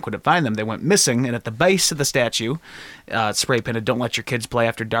and the mom couldn't find them. They went missing, and at the base of the statue, spray painted, "Don't let your kids play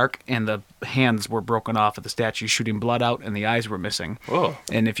after dark," and the hands were broken off of the statue, shooting blood out, and the eyes were missing. Whoa.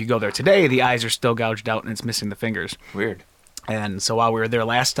 And if you go there today, the eyes are still gouged out, and it's missing the fingers. Weird. And so while we were there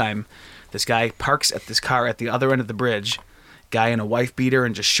last time, this guy parks at this car at the other end of the bridge. Guy in a wife beater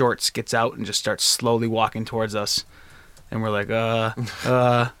and just shorts gets out and just starts slowly walking towards us. And we're like,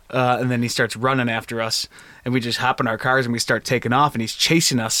 and then he starts running after us. And we just hop in our cars and we start taking off. And he's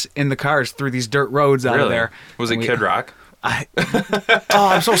chasing us in the cars through these dirt roads out of there. Was it Kid Rock?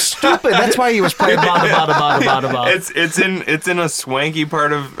 I'm so stupid. That's why he was playing bada. It's in a swanky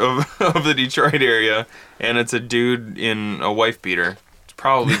part of the Detroit area. And it's a dude in a wife beater. It's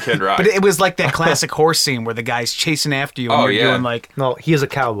probably Kid Rock. But it was like that classic horse scene where the guy's chasing after you. And you're doing like... No, he is a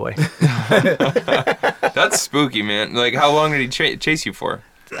cowboy. That's spooky, man. Like, how long did he chase you for?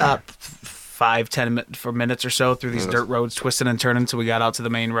 5-10 minutes or so through these dirt roads, twisting and turning until we got out to the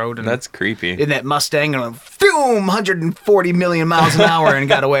main road. And that's creepy. In that Mustang, and boom, 140 million miles an hour, and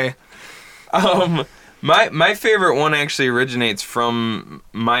got away. My favorite one actually originates from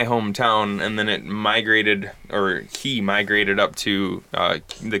my hometown, and then he migrated up to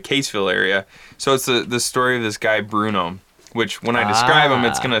the Caseville area. So it's the story of this guy Bruno, which when I describe him,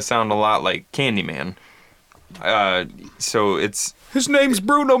 it's gonna sound a lot like Candyman. So it's his name's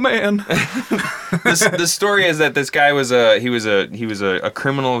Bruno Man. The story is that this guy was a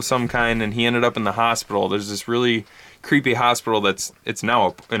criminal of some kind, and he ended up in the hospital. There's this really creepy hospital it's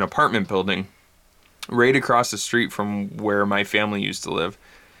now an apartment building right across the street from where my family used to live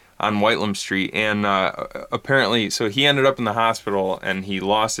on Whitelam Street. And apparently, so he ended up in the hospital and he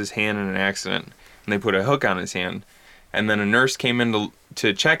lost his hand in an accident, and they put a hook on his hand. And then a nurse came in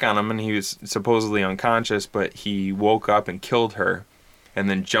to check on him, and he was supposedly unconscious, but he woke up and killed her, and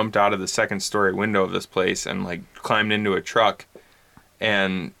then jumped out of the second-story window of this place and climbed into a truck,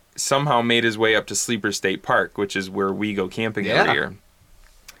 and somehow made his way up to Sleeper State Park, which is where we go camping every year.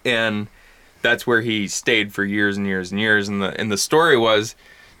 and that's where he stayed for years and years and years. And the story was,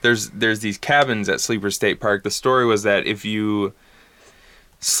 there's these cabins at Sleeper State Park. The story was that if you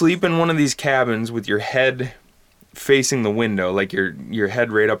sleep in one of these cabins with your head facing the window, like your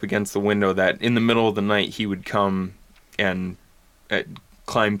head right up against the window, that in the middle of the night he would come and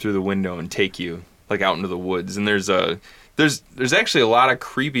climb through the window and take you like out into the woods. And there's actually a lot of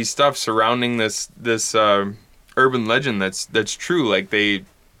creepy stuff surrounding this urban legend that's true. Like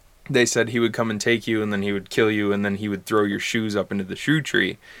they said he would come and take you, and then he would kill you, and then he would throw your shoes up into the shoe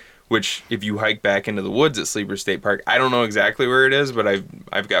tree, which if you hike back into the woods at Sleeper State Park, I don't know exactly where it is, but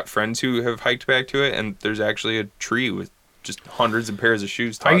I've got friends who have hiked back to it, and there's actually a tree with just hundreds of pairs of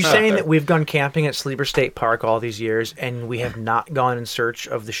shoes. Are you saying that we've gone camping at Sleeper State Park all these years and we have not gone in search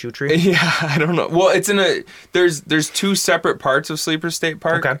of the shoe tree? Yeah, I don't know. Well, it's there's two separate parts of Sleeper State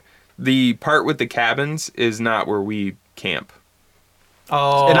Park. Okay. The part with the cabins is not where we camp.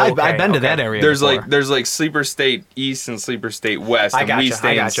 Oh, and I've been to that area. There's before. like Sleeper State East and Sleeper State West, and we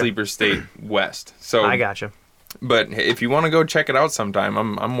stay in Sleeper State West. So I gotcha. But if you want to go check it out sometime,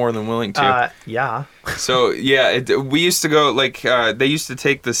 I'm more than willing to. Yeah. So yeah, we used to go, like they used to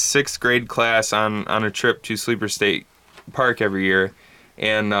take the 6th grade class on a trip to Sleeper State Park every year,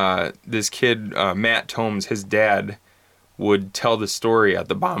 and this kid Matt Tomes, his dad, would tell the story at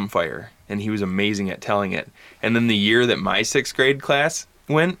the bonfire, and he was amazing at telling it. And then the year that my 6th grade class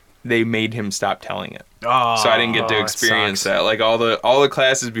went, they made him stop telling it. Oh, so I didn't get to experience that. Like all the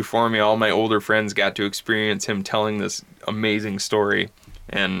classes before me, all my older friends got to experience him telling this amazing story,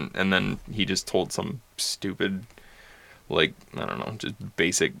 and then he just told some stupid, like, I don't know, just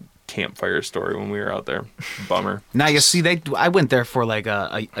basic campfire story when we were out there. Bummer. Now you see, I went there for like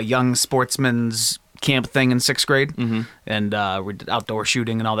a young sportsman's camp thing in 6th grade, and we did outdoor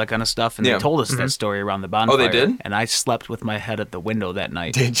shooting and all that kind of stuff, and they told us that story around the bonfire. Oh, they did? And I slept with my head at the window that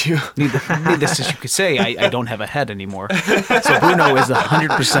night. Did you? Needless as you could say, I don't have a head anymore. So Bruno is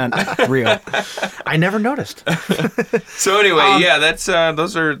 100% real. I never noticed. So anyway, yeah, that's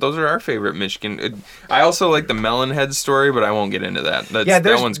those are our favorite Michigan. I also like the Melonhead story, but I won't get into that.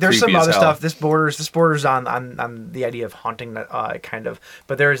 There's some other stuff. This borders on the idea of haunting, kind of.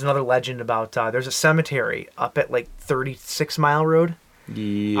 But there is another legend about there's a cemetery up at like 36 Mile Road on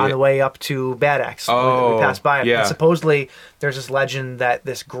the way up to Bad Axe. We passed by it. Yeah. And supposedly there's this legend that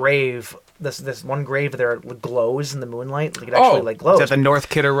this grave, this one grave there glows in the moonlight. Like it actually glows. Is that the North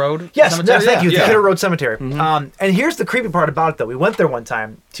Kidder Road? Yes, thank you. The Kidder Road Cemetery. And here's the creepy part about it, though. We went there one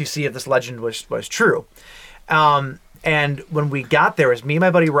time to see if this legend was true. And when we got there, it was me and my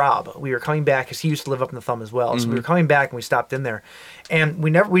buddy Rob. We were coming back because he used to live up in the Thumb as well. So we were coming back and we stopped in there, and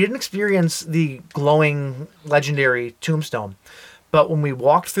we didn't experience the glowing legendary tombstone. But when we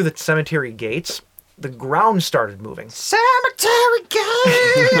walked through the cemetery gates, the ground started moving. Cemetery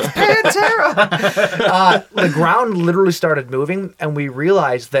gates, Pantera. The ground literally started moving, and we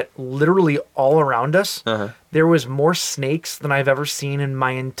realized that literally all around us, there was more snakes than I've ever seen in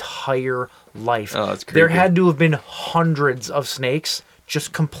my entire life. Oh, that's creepy. There had to have been hundreds of snakes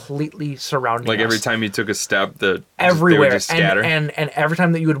just completely surrounding us. Like every time you took a step, everywhere. They would just scatter. And every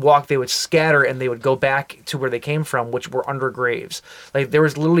time that you would walk, they would scatter and they would go back to where they came from, which were under graves. Like there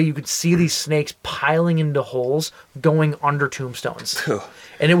was literally, you could see these snakes piling into holes going under tombstones.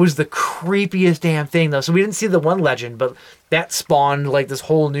 And it was the creepiest damn thing, though. So we didn't see the one legend, but that spawned like this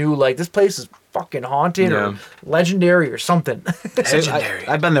whole new, like, this place is fucking haunted or legendary or something. Legendary.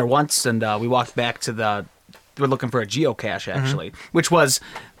 I've been there once, and we walked back to we're looking for a geocache, actually, which was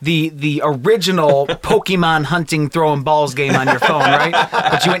the original Pokemon hunting throwing balls game on your phone, right?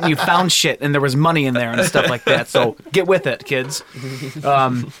 But you went and you found shit, and there was money in there and stuff like that. So get with it, kids.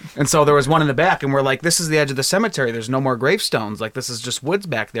 And so there was one in the back, and we're like, this is the edge of the cemetery. There's no more gravestones. Like, this is just woods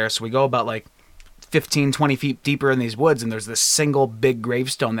back there. So we go about like 15, 20 feet deeper in these woods, and there's this single big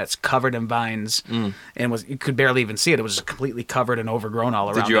gravestone that's covered in vines, and you could barely even see it. It was just completely covered and overgrown all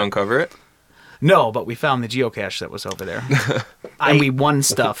around. Did you uncover it? No, but we found the geocache that was over there. And we won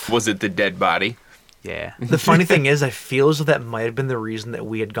stuff. Was it the dead body? Yeah. The funny thing is, I feel as though that might have been the reason that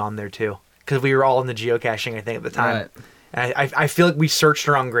we had gone there too. Because we were all in the geocaching, I think, at the time. Right. And I feel like we searched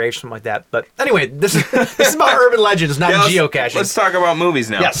around graves, something like that. But anyway, this is about urban legends, not geocaching. Let's talk about movies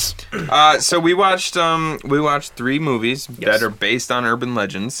now. Yes. So we watched 3 movies that are based on urban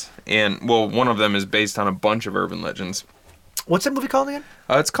legends, and one of them is based on a bunch of urban legends. What's that movie called again?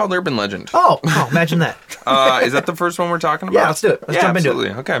 It's called Urban Legend. Oh, imagine that. Is that the first one we're talking about? Yeah, let's do it. Let's jump into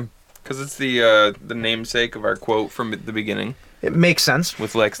it. Okay. Because it's the namesake of our quote from the beginning. It makes sense.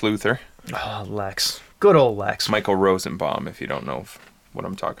 With Lex Luthor. Oh, Lex. Good old Lex. Michael Rosenbaum, if you don't know what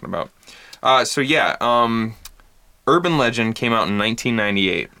I'm talking about. Urban Legend came out in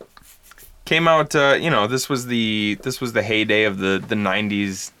 1998. Came out, this was the heyday of the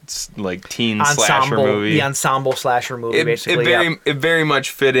 90s, like teen slasher movie. The ensemble slasher movie, basically. It very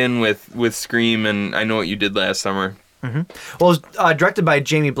much fit in with Scream and I Know What You Did Last Summer. Mm-hmm. Well, it was directed by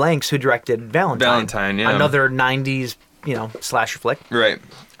Jamie Blanks, who directed Valentine. Yeah. Another 90s, slasher flick. Right.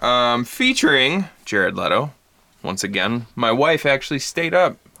 Featuring Jared Leto. Once again, my wife actually stayed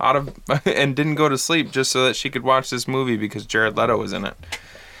up and didn't go to sleep just so that she could watch this movie because Jared Leto was in it.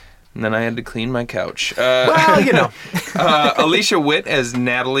 And then I had to clean my couch. Alicia Witt as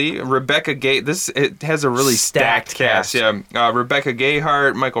Natalie. Rebecca Gay. It has a really stacked cast. Yeah. Rebecca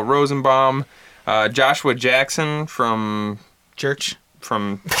Gayheart, Michael Rosenbaum, Joshua Jackson from Church.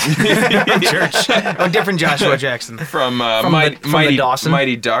 From Church. Oh, different Joshua Jackson. From the Dawson.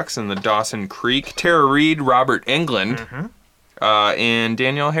 Mighty Ducks and the Dawson Creek. Tara Reid, Robert Englund, and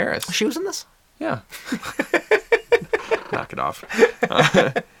Danielle Harris. She was in this? Yeah. Knock it off.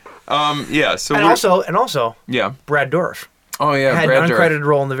 So and also, yeah, Brad Dourif. Oh yeah, had Brad an uncredited Dourif.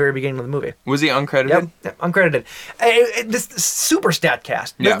 role in the very beginning of the movie. Was he uncredited? Yep, uncredited. This super stat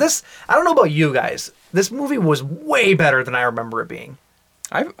cast. Yeah. This I don't know about you guys. This movie was way better than I remember it being.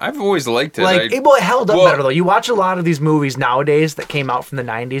 I've always liked it. It held up better though. You watch a lot of these movies nowadays that came out from the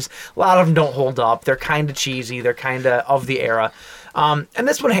 90s. A lot of them don't hold up. They're kind of cheesy. They're kind of the era. And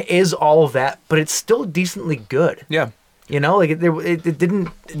this one is all of that, but it's still decently good. Yeah. It didn't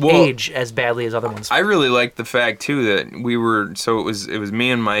age as badly as other ones. I really liked the fact too that we were it was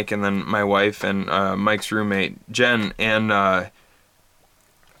me and Mike and then my wife and Mike's roommate Jen and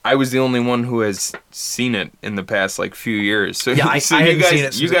I was the only one who has seen it in the past few years. So yeah, so I you hadn't guys seen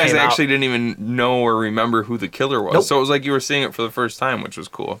it since you guys it came actually out. didn't even know or remember who the killer was. Nope. So it was like you were seeing it for the first time, which was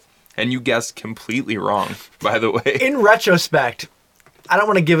cool. And you guessed completely wrong, by the way. In retrospect, I don't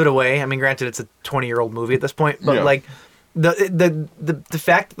want to give it away. I mean, granted, it's a 20-year-old movie at this point, but Yeah. the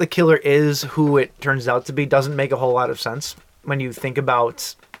fact that the killer is who it turns out to be doesn't make a whole lot of sense when you think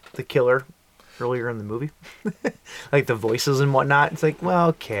about the killer earlier in the movie. Like the voices and whatnot. It's like, well,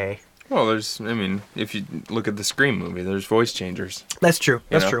 okay. Well, if you look at the Scream movie, there's voice changers. That's true.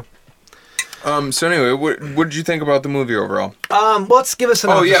 That's true. So anyway, what did you think about the movie overall? Let's give us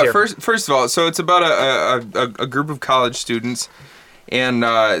an synopsis here. First of all, so it's about a group of college students, and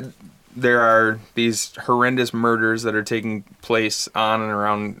there are these horrendous murders that are taking place on and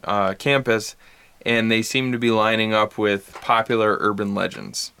around campus, and they seem to be lining up with popular urban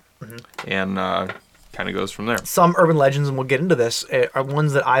legends, and kind of goes from there. Some urban legends, and we'll get into this, are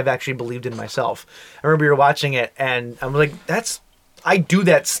ones that I've actually believed in myself. I remember you were watching it, and I was like, I do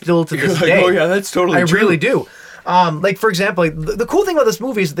that still to this day. Oh yeah, that's totally true. I really do. For example, the cool thing about this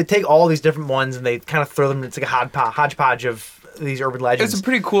movie is that they take all these different ones and they kind of throw them. It's like a hodgepodge of these urban legends. It's a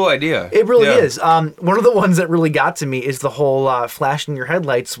pretty cool idea. It really is. One of the ones that really got to me is the whole flashing your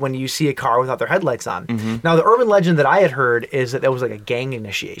headlights when you see a car without their headlights on. Mm-hmm. Now, the urban legend that I had heard is that was like a gang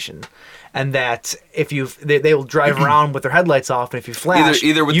initiation. And that if they will drive around with their headlights off, and if you flash,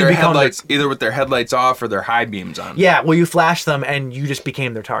 either with their headlights off or their high beams on. Yeah, well, you flash them and you just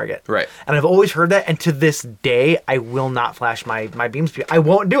became their target. Right. And I've always heard that, and to this day, I will not flash my beams. I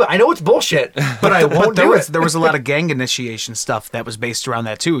won't do it. I know it's bullshit, but I won't do it. There was a lot of gang initiation stuff that was based around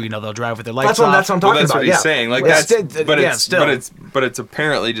that too. They'll drive with their lights off. That's what I'm talking that's about. What he's saying. But it's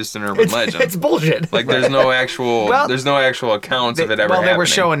apparently just an urban legend. It's bullshit. There's no actual accounts of it ever happening. They were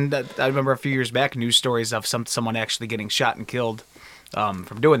showing. I remember a few years back news stories of someone actually getting shot and killed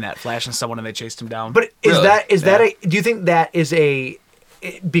from doing that, flashing someone and they chased him down. But do you think that is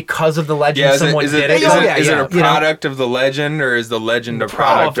because of the legend someone did it? Is it a product of the legend, or is the legend a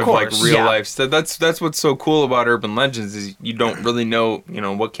product of real life? So that's what's so cool about urban legends is you don't really know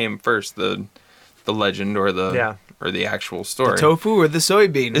what came first, the legend or the actual story. The tofu or the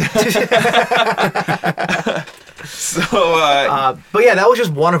soybean. So, but yeah, that was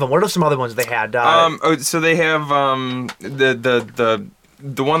just one of them. What are some other ones they had? So they have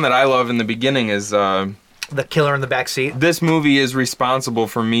the one that I love in the beginning is The Killer in the Back Seat. This movie is responsible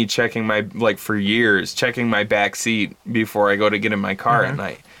for me checking for years checking my back seat before I go to get in my car at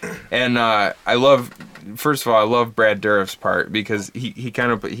night. And I love Brad Dourif's part because he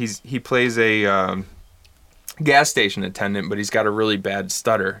plays a gas station attendant, but he's got a really bad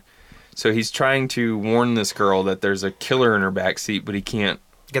stutter. So he's trying to warn this girl that there's a killer in her backseat, but he can't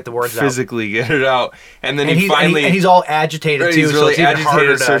get the words physically get it out. And then he's all agitated too. He's really so it's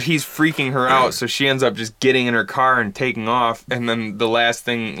agitated, so he's freaking her out. So she ends up just getting in her car and taking off. And then the last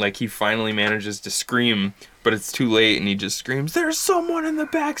thing, he finally manages to scream but it's too late, and he just screams, "There's someone in the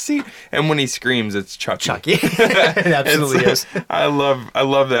back seat!" And when he screams, it's Chucky. Chucky, it absolutely is. I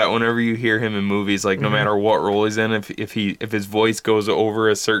love that. Whenever you hear him in movies, like no matter what role he's in, if his voice goes over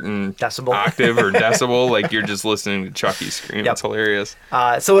a certain decibel octave or decibel, like you're just listening to Chucky scream. It's hilarious.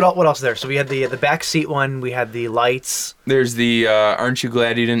 So what else is there? So we had the back seat one. We had the lights. There's the "Aren't you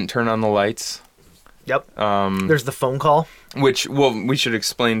glad you didn't turn on the lights?" Yep. There's the phone call. Which, well, we should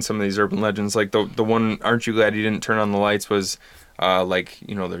explain some of these urban legends. Like the one, "Aren't you glad you didn't turn on the lights?" was like,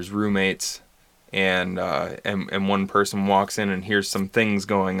 there's roommates, and one person walks in and hears some things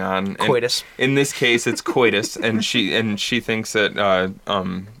going on. Coitus. And in this case, it's coitus, and she thinks that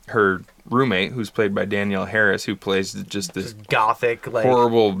her roommate, who's played by Danielle Harris, who plays just this gothic,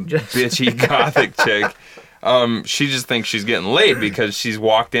 horrible, bitchy gothic chick. She just thinks she's getting laid because she's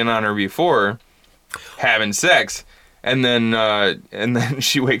walked in on her before having sex, and then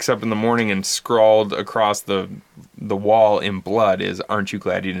she wakes up in the morning and scrawled across the wall in blood is, "Aren't you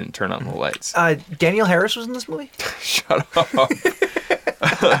glad you didn't turn on the lights?" Danielle Harris was in this movie? Shut up.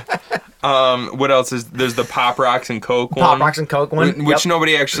 What else is there's the Pop Rocks and Coke one. Pop Rocks and Coke one, which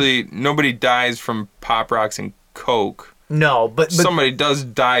nobody dies from Pop Rocks and Coke. No, but somebody does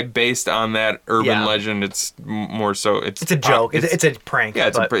die based on that urban legend. It's more so it's a joke. It's a prank.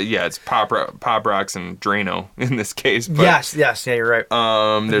 Yeah, it's Pop Rocks and Drano in this case. But, yes, yeah, you're right.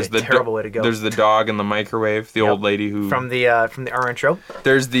 There's the terrible way to go. There's the dog in the microwave. The old lady who from our intro.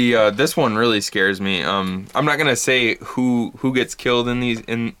 There's the this one really scares me. I'm not gonna say who gets killed in these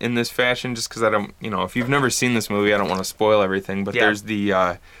in this fashion, just because I don't if you've never seen this movie, I don't want to spoil everything. But there's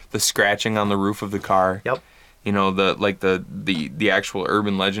the scratching on the roof of the car. Yep. The actual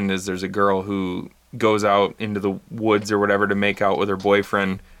urban legend is there's a girl who goes out into the woods or whatever to make out with her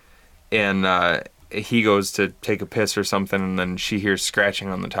boyfriend, and he goes to take a piss or something, and then she hears scratching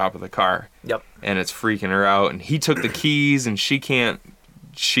on the top of the car. Yep. And it's freaking her out, and he took the keys, and she can't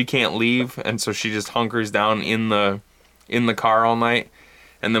leave, and so she just hunkers down in the car all night,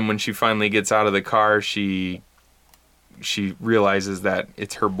 and then when she finally gets out of the car, she realizes that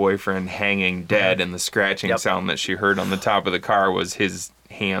it's her boyfriend hanging dead, and the scratching sound that she heard on the top of the car was his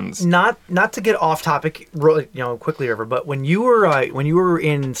hands. Not to get off topic, quickly over, but when you were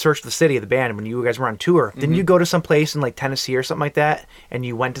in Search of the City, the band, when you guys were on tour, didn't you go to some place in like Tennessee or something like that, and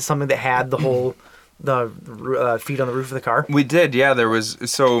you went to something that had the whole feet on the roof of the car? We did, yeah. There was it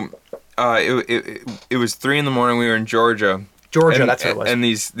was 3 a.m. We were in Georgia. That's what it was. And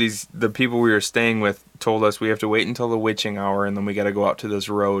the people we were staying with told us we have to wait until the witching hour, and then we got to go out to this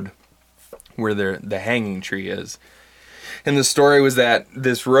road where the hanging tree is. And the story was that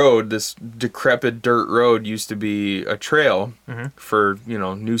this road, this decrepit dirt road, used to be a trail for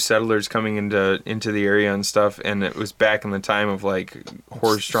new settlers coming into the area and stuff. And it was back in the time of like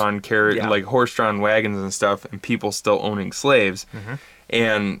horse-drawn horse-drawn wagons and stuff, and people still owning slaves.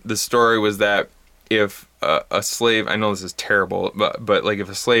 And the story was that if a slave, I know this is terrible, but like if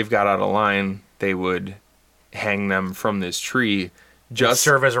a slave got out of line, they would hang them from this tree, just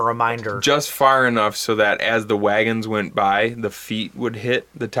serve as a reminder, just far enough so that as the wagons went by, the feet would hit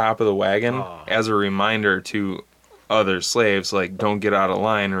the top of the wagon as a reminder to other slaves, like, don't get out of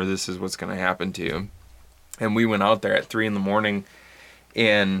line or this is what's going to happen to you. And we went out there at 3 a.m.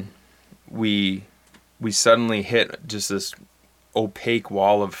 and we suddenly hit just this opaque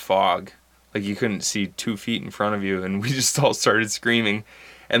wall of fog. Like, you couldn't see 2 feet in front of you, and we just all started screaming.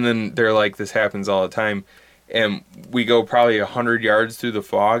 And then they're like, this happens all the time. And we go probably 100 yards through the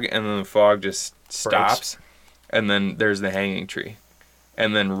fog, and then the fog just stops. And then there's the hanging tree.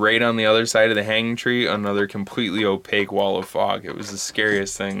 And then right on the other side of the hanging tree, another completely opaque wall of fog. It was the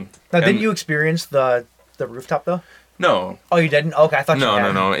scariest thing. Now, didn't you experience the rooftop, though? No. Oh, you didn't? Okay, I thought you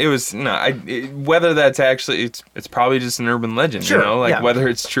had. No. It was whether that's actually it's probably just an urban legend, sure, whether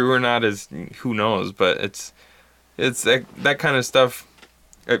it's true or not is who knows, but it's that kind of stuff.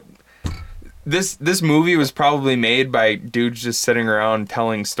 This movie was probably made by dudes just sitting around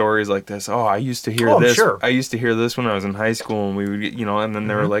telling stories like this. Oh, I used to hear this. Sure. I used to hear this when I was in high school, and we would, and then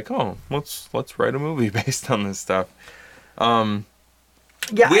they were like, "Oh, let's write a movie based on this stuff."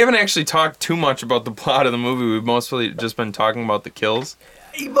 We haven't actually talked too much about the plot of the movie. We've mostly just been talking about the kills.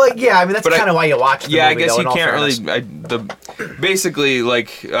 But yeah, I mean that's kind of why you watch the movie. Yeah, I guess you can't really. Basically,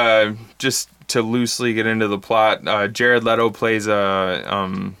 like, just to loosely get into the plot, Jared Leto plays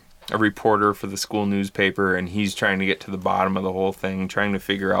a reporter for the school newspaper, and he's trying to get to the bottom of the whole thing, trying to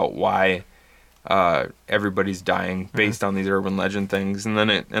figure out why everybody's dying based on these urban legend things, and then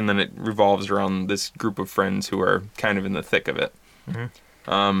it revolves around this group of friends who are kind of in the thick of it.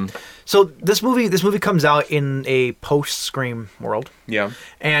 So this movie comes out in a post-Scream world. Yeah.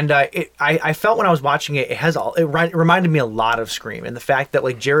 And I felt when I was watching it, it reminded me a lot of Scream, and the fact that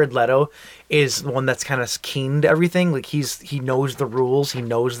like Jared Leto is the one that's kind of keen to everything. Like he knows the rules, he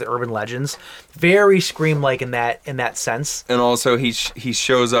knows the urban legends, very Scream-like in that sense. And also he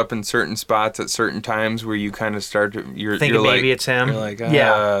shows up in certain spots at certain times where you kind of start to you're maybe like, it's him. You're like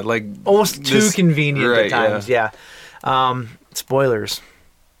like almost too convenient at times. Yeah. Spoilers.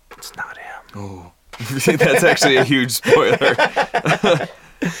 It's not him. Oh, that's actually a huge spoiler.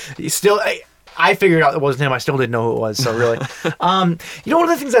 I figured out it wasn't him. I still didn't know who it was. So really, one of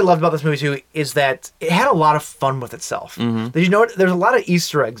the things I loved about this movie too is that it had a lot of fun with itself. Mm-hmm. Did you know there's a lot of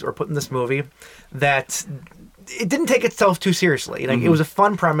Easter eggs that were put in this movie that it didn't take itself too seriously. Like, it was a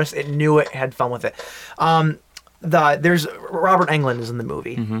fun premise. It knew it, had fun with it. There's Robert Englund is in the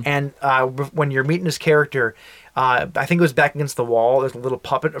movie, and when you're meeting his character. I think it was back against the wall. There's a little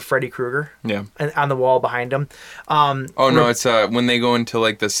puppet of Freddy Krueger. Yeah. On the wall behind him. It's when they go into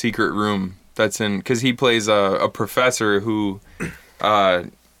like the secret room. That's in because he plays a professor who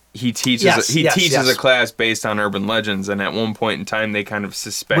he teaches a class based on urban legends, and at one point in time they kind of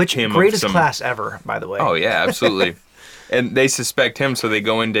suspect him. Greatest class ever, by the way. Oh yeah, absolutely. And they suspect him, so they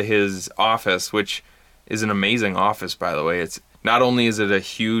go into his office, which is an amazing office, by the way. It's not only is it a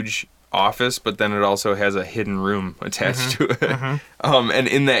huge office, but then it also has a hidden room attached to it. And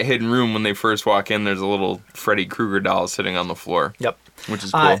in that hidden room, when they first walk in, there's a little Freddy Krueger doll sitting on the floor. Yep, which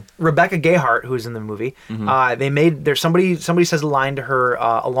is cool. Rebecca Gayheart, who's in the movie, somebody says a line to her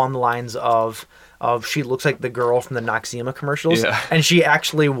along the lines of she looks like the girl from the Noxzema commercials, and she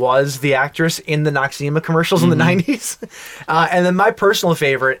actually was the actress in the Noxzema commercials in the 90s. And then my personal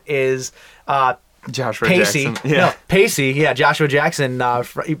favorite is Joshua Pacey. Jackson. Yeah. No, Pacey. Yeah, Joshua Jackson.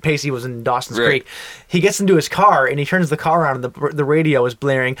 Pacey was in Dawson's Creek. He gets into his car and he turns the car on, and the radio is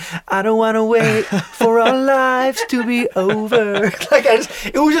blaring, "I don't want to wait for our lives to be over."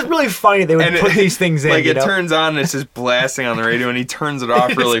 It was just really funny they would put these things in. Like it turns on and it's just blasting on the radio, and he turns it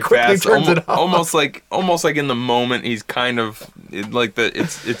off really fast. Almost like in the moment he's kind of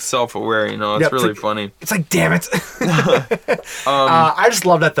it's self-aware. It's really funny. It's like, damn it. I just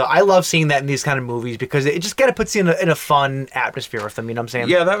love that though. I love seeing that in these kind of movies because it just kind of puts you in a fun atmosphere with them. You know what I'm saying?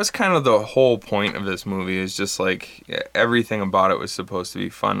 Yeah, that was kind of the whole point of this movie. Is just like everything about it was supposed to be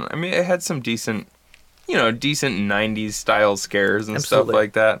fun. I mean, it had some decent 90s style scares and stuff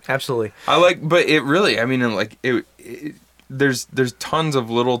like that. Absolutely. But it really, I mean, there's tons of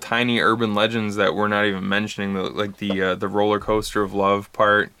little tiny urban legends that we're not even mentioning, like the roller coaster of love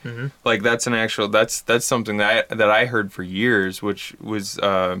part. Mm-hmm. Like that's something that I heard for years, which was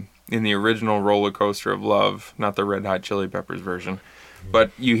in the original Roller Coaster of Love, not the Red Hot Chili Peppers version.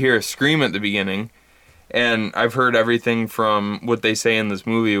 But you hear a scream at the beginning, and I've heard everything from what they say in this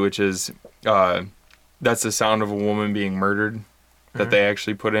movie, which is that's the sound of a woman being murdered that they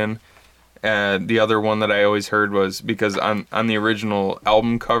actually put in. The other one that I always heard was because on the original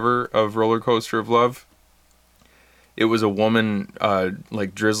album cover of Roller Coaster of Love, it was a woman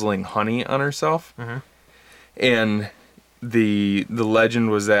like drizzling honey on herself, and the legend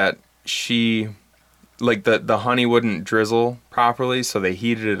was that she, like the honey wouldn't drizzle properly, so they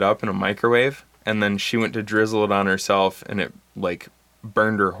heated it up in a microwave, and then she went to drizzle it on herself, and it like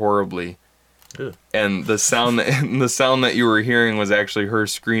burned her horribly. Ugh. And the sound that you were hearing was actually her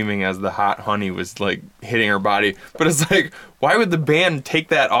screaming as the hot honey was like hitting her body. But it's like, why would the band take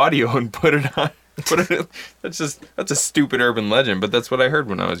that audio and put it on? That's a stupid urban legend, but that's what I heard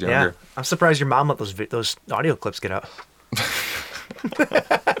when I was younger. Yeah, I'm surprised your mom let those audio clips get out.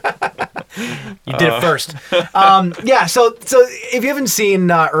 You did it first. So if you haven't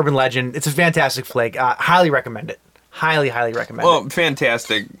seen Urban Legend, it's a fantastic flick. Highly recommend it. Highly recommend it. Well,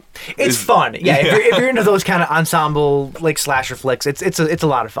 fantastic. It's fun. Yeah, if you're into those kind of ensemble like slasher flicks, it's a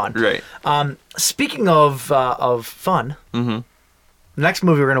lot of fun. Right. Speaking of fun, the next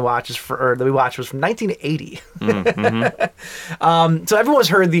movie we're gonna watch was from 1980. So everyone's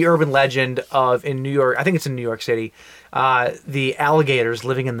heard the urban legend of in New York. I think it's in New York City. The alligators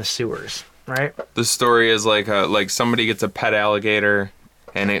living in the sewers. Right. The story is like somebody gets a pet alligator,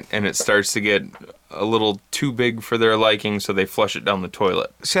 and it starts to get a little too big for their liking, so they flush it down the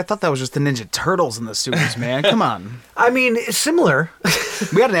toilet. See, I thought that was just the Ninja Turtles in the sewers, man. Come on. I mean, it's similar.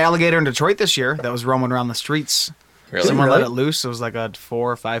 We had an alligator in Detroit this year that was roaming around the streets. Really? Someone let it loose. It was like a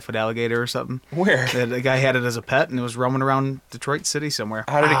 4 or 5 foot alligator or something. Where? The guy had it as a pet, and it was roaming around Detroit City somewhere.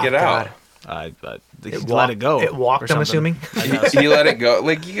 How did it get out? He let it go. It walked, I'm assuming. He let it go.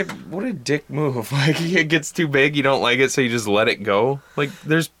 Like, what a dick move. Like, it gets too big, you don't like it, so you just let it go. Like,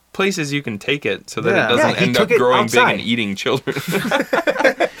 there's places you can take it so that it doesn't end up growing big and eating children.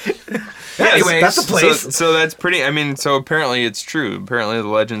 Anyways, that's a place. So that's pretty. I mean, so apparently it's true. Apparently the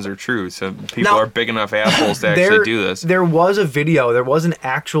legends are true. So people are big enough assholes to actually do this. There was a video. There was an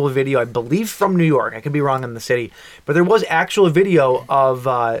actual video, I believe, from New York. I could be wrong in the city, but there was actual video of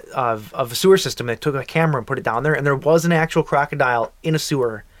a sewer system. They took a camera and put it down there, and there was an actual crocodile in a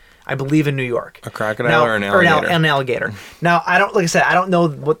sewer. I believe in New York. A crocodile or an alligator? An alligator. Now, like I said, I don't know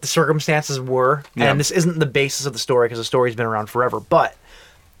what the circumstances were, and this isn't the basis of the story because the story's been around forever. But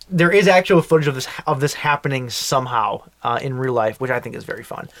there is actual footage of this happening somehow in real life, which I think is very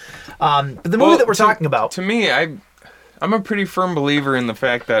fun. But the movie that we're talking about, to me, I'm a pretty firm believer in the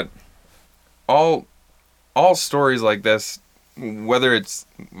fact that all stories like this, whether it's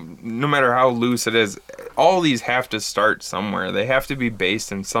no matter how loose it is, all these have to start somewhere. They have to be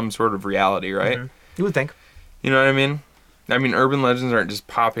based in some sort of reality, right? Mm-hmm. You would think. You know what I mean? I mean, urban legends aren't just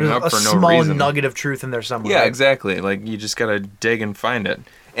popping up for no reason. A small nugget of truth in there somewhere. Yeah, right? Exactly. Like, you just gotta dig and find it.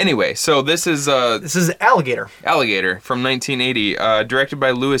 Anyway, so this is Alligator. Alligator from 1980, directed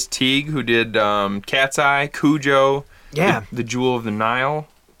by Louis Teague, who did Cat's Eye, Cujo, the Jewel of the Nile.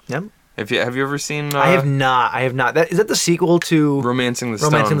 Yep. Have you ever seen? I have not. Is that the sequel to Romancing the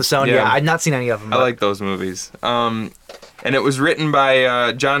Stone? Romancing the Stone. Yeah, I've not seen any of them. I like those movies. And it was written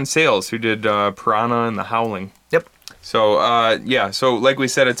by John Sayles, who did Piranha and The Howling. Yep. So so like we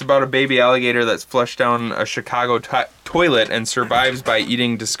said, it's about a baby alligator that's flushed down a Chicago toilet and survives by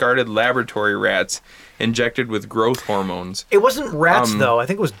eating discarded laboratory rats injected with growth hormones. It wasn't rats though. I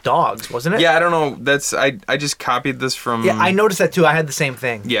think it was dogs, wasn't it? Yeah, I don't know. I just copied this from. Yeah, I noticed that too. I had the same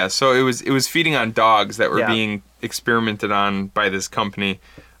thing. Yeah, so it was feeding on dogs that were being experimented on by this company.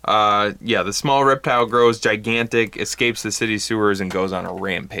 The small reptile grows gigantic, escapes the city sewers, and goes on a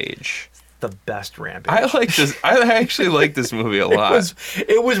rampage. The best rampage. I like this. I actually like this movie a lot.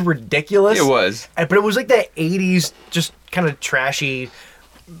 It was ridiculous. It was, but it was like that '80s, just kind of trashy,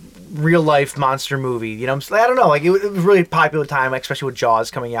 real life monster movie. You know, I don't know. Like it was really popular time, especially with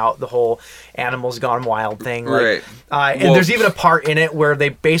Jaws coming out. The whole animals gone wild thing, right? And there's even a part in it where they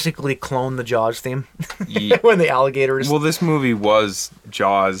basically clone the Jaws theme when the alligators. Well, this movie was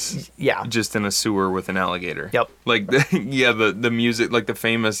Jaws, yeah, just in a sewer with an alligator. Yep. Like the music, like the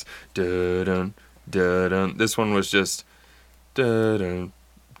famous dun dun dun. This one was just dun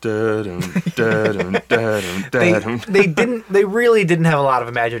dun. They really didn't have a lot of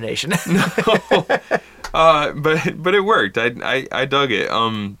imagination. No. But it worked. I dug it.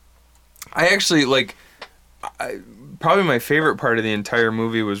 I actually probably my favorite part of the entire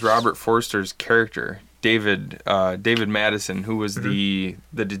movie was Robert Forster's character, David Madison, who was the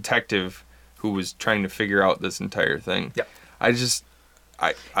detective who was trying to figure out this entire thing. Yep.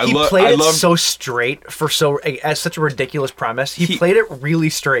 He played it so straight as such a ridiculous premise. He played it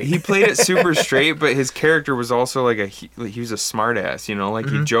really straight. He played it super straight, but his character was also he was a smart ass, you know,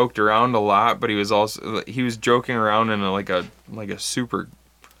 he joked around a lot, but he was joking around in a super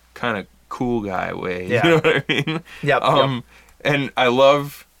kind of cool guy way. Yeah. You know what I mean? Yep. And I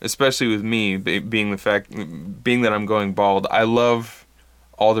love, especially with me being that I'm going bald, I love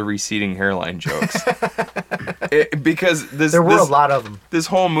all the receding hairline jokes. Because there were a lot of them. This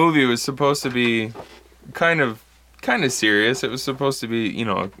whole movie was supposed to be kind of serious. It was supposed to be, you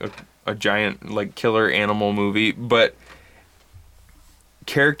know, a giant killer animal movie, but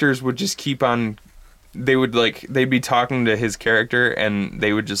characters would just keep on. They'd be talking to his character, and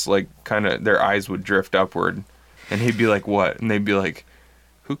they would just their eyes would drift upward, and he'd be like, "What?" And they'd be like,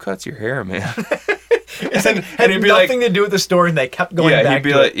 "Who cuts your hair, man?" and he'd be nothing to do with the story, and they kept going back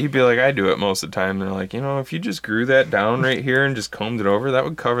to it. He'd be like, I do it most of the time. And they're like, you know, if you just grew that down right here and just combed it over, that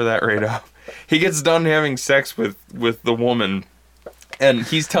would cover that right up. He gets done having sex with the woman, and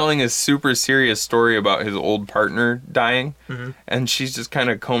he's telling a super serious story about his old partner dying, and she's just kind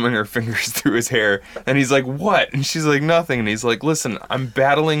of combing her fingers through his hair, and he's like, what? And she's like, nothing. And he's like, listen, I'm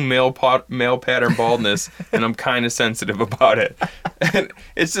battling male pattern baldness, and I'm kind of sensitive about it. And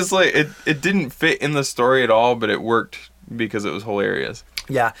it's just it didn't fit in the story at all, but it worked because it was hilarious.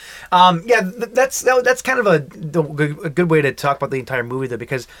 Yeah, that's kind of a good way to talk about the entire movie, though,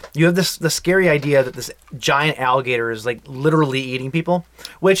 because you have the scary idea that this giant alligator is literally eating people,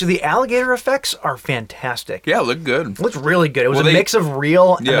 which the alligator effects are fantastic. Yeah, look good. It looks really good. It was a mix of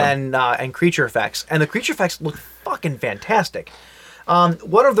real and creature effects, and the creature effects look fucking fantastic.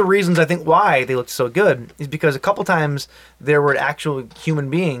 One of the reasons I think why they looked so good is because a couple times there were actual human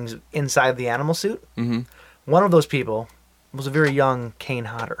beings inside the animal suit. Mm-hmm. One of those people was a very young Kane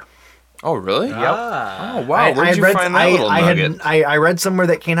Hodder. Oh, really? Yep. Oh, wow. Where'd you find that little nugget? I read somewhere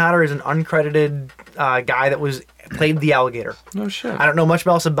that Kane Hodder is an uncredited guy that played the alligator. No shit. I don't know much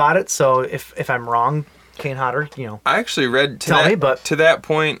else about it, so if I'm wrong, Kane Hodder, I actually read to that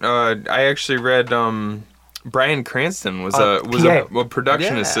point. I actually read Bryan Cranston was a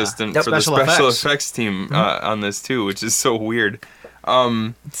production assistant for the special effects team on this too, which is so weird.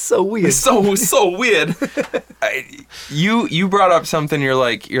 So weird. So weird. You brought up something. You're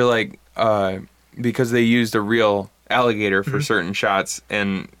like because they used a real alligator for certain shots,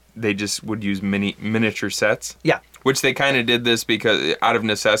 and they just would use miniature sets. Yeah. Which they kind of did this because out of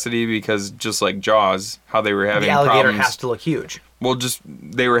necessity, because just like Jaws, how they were having the alligator problems. has to look huge. Well, just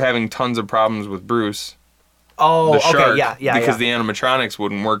they were having tons of problems with Bruce. Oh, the shark, okay, yeah. Because the animatronics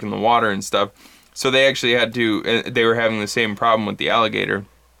wouldn't work in the water and stuff. So they actually had to. They were having the same problem with the alligator.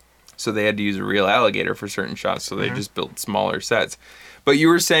 So they had to use a real alligator for certain shots. So they just built smaller sets. But you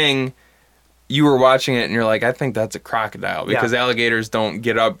were saying you were watching it and you're like, I think that's a crocodile because alligators don't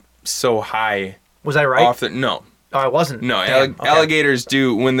get up so high. Was I right? No. Oh, I wasn't. No, alligators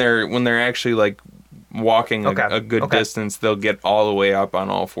do when they're actually like walking a good distance. They'll get all the way up on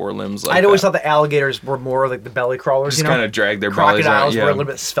all four limbs. Like I'd always thought the alligators were more like the belly crawlers. Just kind of drag their bellies out. Crocodiles were a little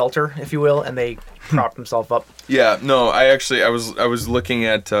bit svelter, if you will, and they prop themselves up. Yeah, no, I was looking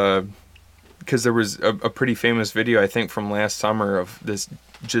at because there was a pretty famous video I think from last summer of this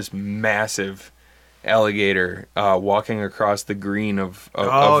just massive alligator walking across the green of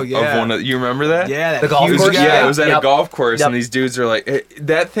one of, you remember that? Yeah, the golf course. Yeah, it was at a golf course, and these dudes are like,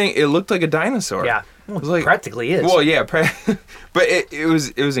 that thing. It looked like a dinosaur. Yeah, it was like, practically is. Well, yeah, but it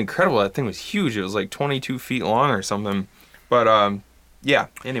was incredible. That thing was huge. It was like 22 feet long or something. But yeah.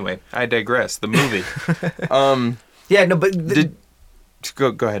 Anyway, I digress. The movie. Yeah, no, but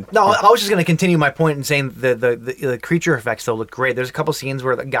Go ahead. No, I was just going to continue my point in saying the creature effects though look great. There's a couple scenes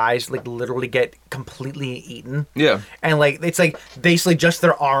where the guys like literally get completely eaten. Yeah. And like it's like basically just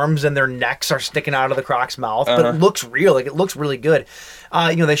their arms and their necks are sticking out of the croc's mouth, but it looks real. Like it looks really good.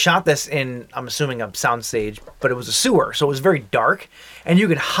 They shot this in, I'm assuming, a soundstage, but it was a sewer, so it was very dark, and you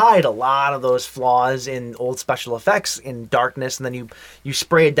could hide a lot of those flaws in old special effects in darkness, and then you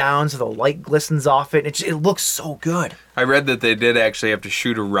spray it down so the light glistens off it. It looks so good. I read that they did actually have to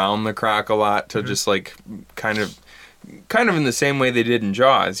shoot around the croc a lot to just like kind of in the same way they did in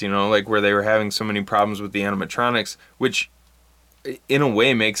Jaws, like where they were having so many problems with the animatronics, which in a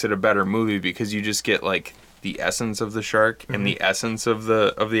way makes it a better movie because you just get like the essence of the shark and the essence of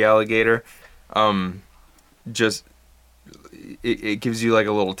the alligator. Just it gives you like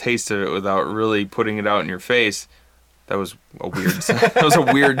a little taste of it without really putting it out in your face. That was a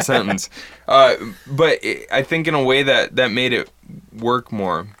weird sentence. But I think in a way that made it work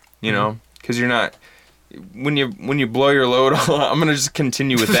more, because you're not when you blow your load. I'm gonna just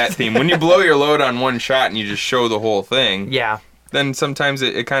continue with that theme. When you blow your load on one shot and you just show the whole thing, then sometimes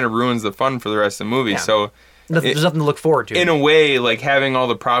it kind of ruins the fun for the rest of the movie. Yeah. So there's nothing to look forward to. In a way, like having all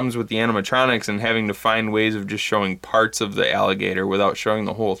the problems with the animatronics and having to find ways of just showing parts of the alligator without showing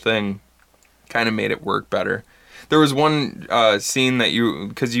the whole thing, kind of made it work better. There was one scene that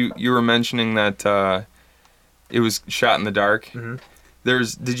because you were mentioning that it was shot in the dark. Mm-hmm.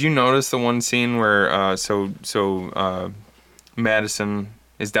 Did you notice the one scene where Madison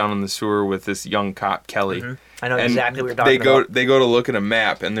is down in the sewer with this young cop Kelly? Mm-hmm. I know exactly what you're talking about. They go to look at a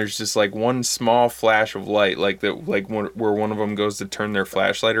map, and there's just like one small flash of light, where one of them goes to turn their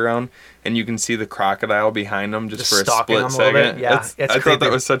flashlight around, and you can see the crocodile behind them just for a split second. Yeah, I thought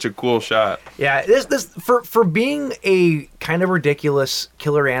that was such a cool shot. Yeah, this for being a kind of ridiculous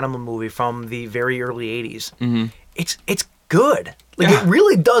killer animal movie from the very early '80s, mm-hmm. It's good. Like it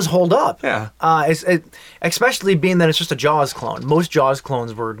really does hold up. Yeah. Especially being that it's just a Jaws clone. Most Jaws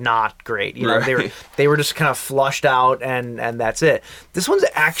clones were not great. They were just kind of flushed out and that's it. This one's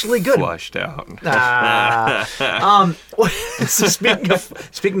actually good. Flushed out. So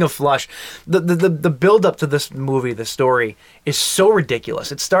speaking of flush, the build up to this movie, the story is so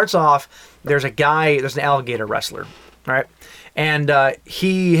ridiculous. It starts off there's an alligator wrestler, right? And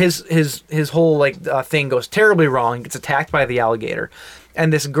his whole thing goes terribly wrong. He gets attacked by the alligator,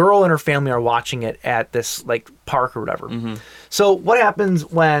 and this girl and her family are watching it at this park or whatever. Mm-hmm. So what happens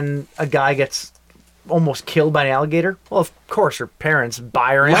when a guy gets almost killed by an alligator? Well, of course, her parents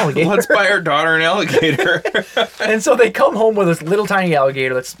buy her an alligator. Let's buy our daughter an alligator. And so they come home with this little tiny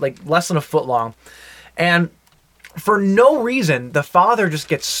alligator that's less than a foot long, and For no reason, the father just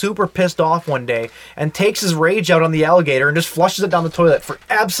gets super pissed off one day and takes his rage out on the alligator and just flushes it down the toilet for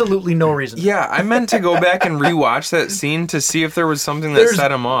absolutely no reason. Yeah, I meant to go back and rewatch that scene to see if there was something that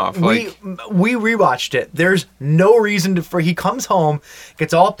set him off. We rewatched it. There's no reason he comes home,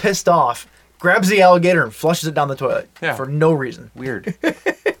 gets all pissed off, grabs the alligator and flushes it down the toilet for no reason. Weird.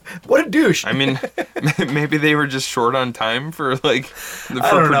 What a douche. I mean, maybe they were just short on time for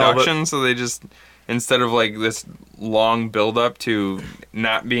production, so they just, instead of like this long build up to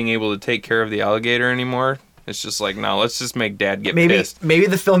not being able to take care of the alligator anymore, it's just like, no, let's just make Dad get pissed. Maybe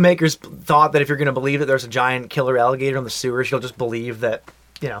the filmmakers thought that if you're going to believe that there's a giant killer alligator in the sewers, you'll just believe that,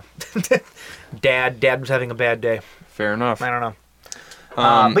 Dad was having a bad day. Fair enough. I don't know.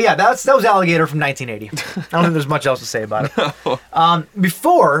 But yeah, that was Alligator from 1980. I don't think there's much else to say about it. No.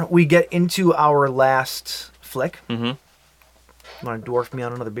 Before we get into our last flick, want to dwarf me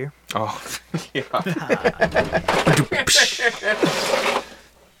on another beer? Oh, yeah.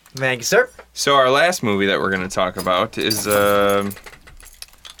 Thank you, sir. So our last movie that we're going to talk about is a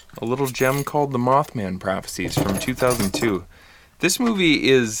little gem called The Mothman Prophecies from 2002. This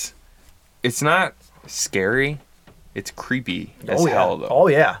movie it's not scary. It's creepy as hell, though. Oh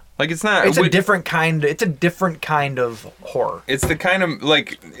yeah. Like it's not. It's a different kind. It's a different kind of horror. It's the kind of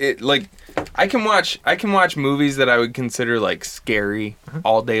I can watch movies that I would consider like scary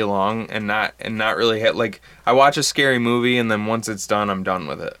all day long and not really hit. Like I watch a scary movie and then once it's done, I'm done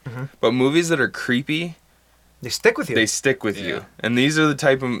with it. But movies that are creepy, they stick with you. They stick with you. And these are the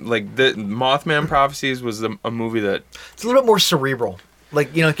type of the Mothman Prophecies was a movie that it's a little bit more cerebral.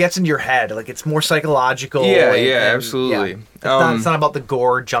 Like, it gets into your head. Like, it's more psychological. Yeah, absolutely. Yeah. It's not about the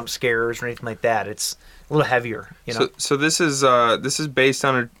gore, jump scares, or anything like that. It's a little heavier, So this is based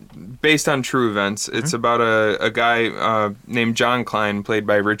on true events. It's about a guy named John Klein, played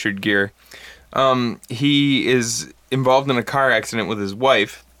by Richard Gere. He is involved in a car accident with his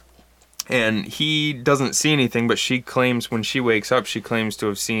wife, and he doesn't see anything, but she claims when she wakes up, she claims to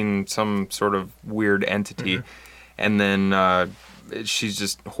have seen some sort of weird entity. And then she's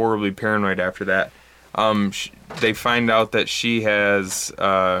just horribly paranoid after that. They find out that she has,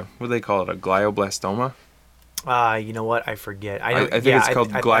 what do they call it, a glioblastoma? You know what? I forget. I think it's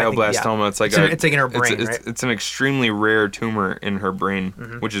called glioblastoma. It's like it's like in her brain, right? It's an extremely rare tumor in her brain,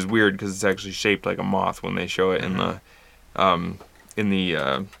 which is weird because it's actually shaped like a moth when they show it in the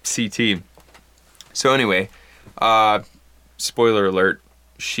CT. So anyway, spoiler alert,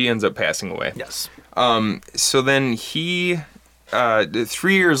 she ends up passing away. Yes. So then he,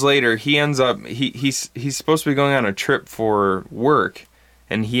 3 years later, he ends up, he's supposed to be going on a trip for work,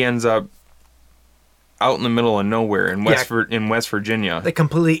 and he ends up out in the middle of nowhere in West Virginia. Like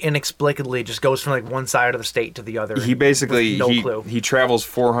completely inexplicably just goes from like one side of the state to the other. He basically, no clue. He travels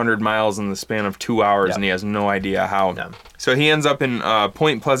 400 miles in the span of 2 hours, and he has no idea how. No. So he ends up in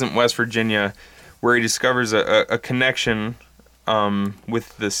Point Pleasant, West Virginia, where he discovers a connection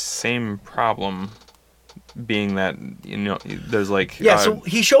with the same problem, being that there's like so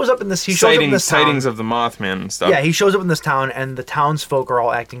he shows up in this sightings of the Mothman and stuff. Yeah, he shows up in this town, and the townsfolk are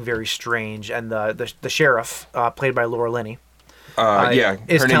all acting very strange, and the sheriff, played by Laura Linney, her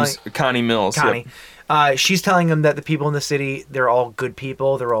name's Connie Mills. Connie. Yep. She's telling him that the people in the city, they're all good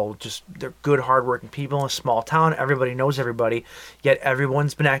people. They're good, hardworking people in a small town. Everybody knows everybody, yet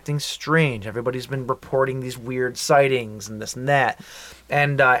everyone's been acting strange. Everybody's been reporting these weird sightings and this and that.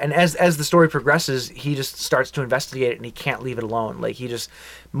 And as the story progresses, he just starts to investigate it, and he can't leave it alone. Like, he just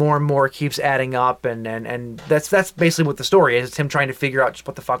more and more keeps adding up, and that's basically what the story is. It's him trying to figure out just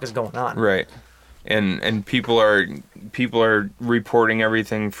what the fuck is going on. Right. And people are reporting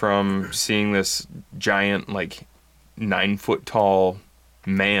everything from seeing this giant, like 9 foot tall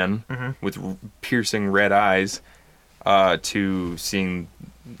man with piercing red eyes, to seeing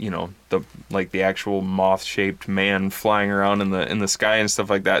the actual moth shaped man flying around in the sky and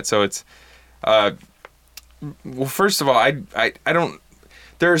stuff like that. So it's well, first of all, I don't.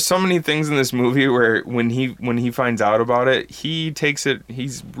 There are so many things in this movie where when he finds out about it,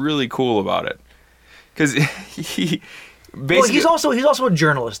 he's really cool about it. Because he basically... Well, he's also a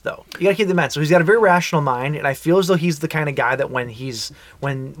journalist, though. You gotta keep in mind. So he's got a very rational mind, and I feel as though he's the kind of guy that when he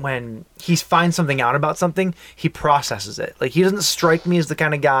finds something out about something, he processes it. Like, he doesn't strike me as the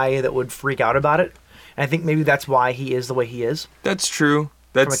kind of guy that would freak out about it. And I think maybe that's why he is the way he is. That's true.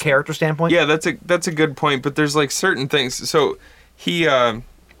 From a character standpoint. Yeah, that's a good point. But there's like certain things. So he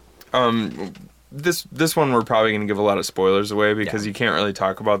This one we're probably going to give a lot of spoilers away because you can't really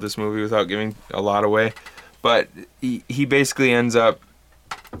talk about this movie without giving a lot away. But he basically ends up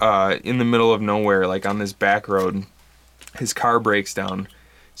in the middle of nowhere, like on this back road. His car breaks down.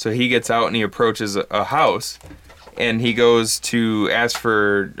 So he gets out and he approaches a house. and he goes to ask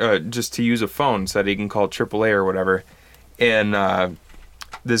for just to use a phone so that he can call AAA or whatever. And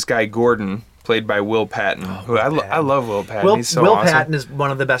this guy Gordon, played by Will Patton, who I love Will Patton. He's so awesome. Patton is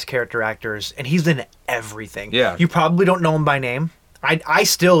one of the best character actors, and he's in everything. Yeah. You probably don't know him by name. I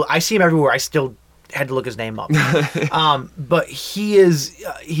see him everywhere. I still had to look his name up. But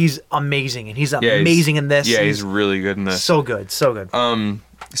he's amazing, and he's amazing in this. Yeah, he's really good in this. So good.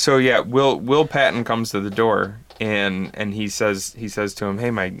 So yeah, Will Patton comes to the door, and he says to him,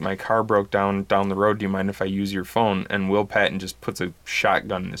 "Hey, my car broke down the road. Do you mind if I use your phone?" And Will Patton just puts a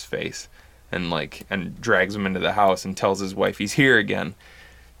shotgun in his face, and drags him into the house and tells his wife he's here again.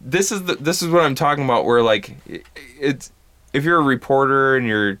 This is what I'm talking about. Where like it's. If you're a reporter and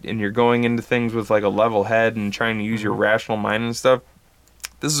you're going into things with like a level head and trying to use your rational mind and stuff,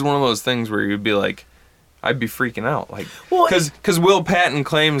 this is one of those things where you'd be like, I'd be freaking out, like, because Will Patton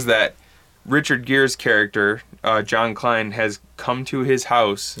claims that Richard Gere's character, John Klein, has come to his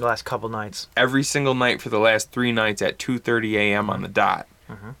house the last couple nights, every single night for the last 3 nights at 2:30 a.m. on the dot.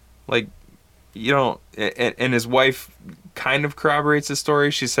 Like, you know, and his wife kind of corroborates the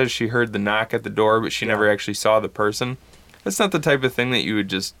story. She says she heard the knock at the door, but she never actually saw the person. That's not the type of thing that you would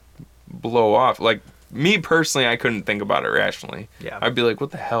just blow off. Like, me personally, I couldn't think about it rationally. Yeah. I'd be like,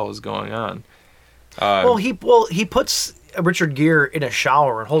 what the hell is going on? He puts Richard Gere in a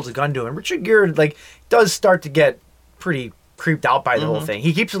shower and holds a gun to him. Richard Gere, like, does start to get pretty creeped out by the whole thing.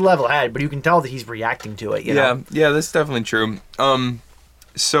 He keeps a level head, but you can tell that he's reacting to it, you know? Yeah, that's definitely true.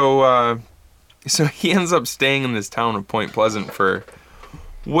 So he ends up staying in this town of Point Pleasant for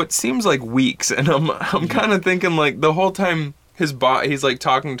what seems like weeks, and I'm kind of thinking like the whole time he's like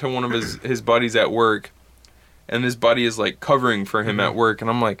talking to one of his buddies at work, and this buddy is like covering for him at work,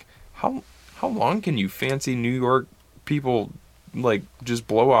 and I'm like, how long can you fancy New York people like just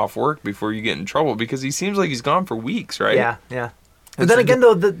blow off work before you get in trouble? Because he seems like he's gone for weeks, right? Yeah. But then again,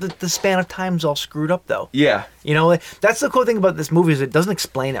 though, the span of time's all screwed up, though. Yeah. You know, that's the cool thing about this movie is it doesn't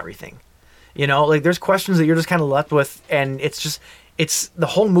explain everything. You know, like there's questions that you're just kind of left with, and it's the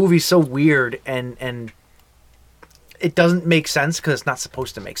whole movie's so weird, and it doesn't make sense because it's not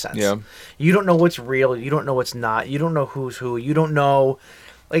supposed to make sense. Yeah. You don't know what's real. You don't know what's not. You don't know who's who. You don't know,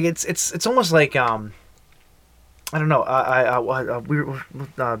 like it's almost like I don't know.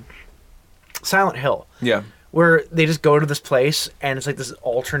 Silent Hill. Yeah. Where they just go to this place and it's like this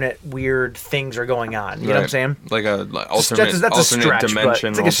alternate weird things are going on. You know what I'm saying? Like alternate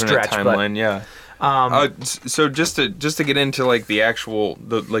dimension, it's like alternate timeline. Yeah. So just to get into like the actual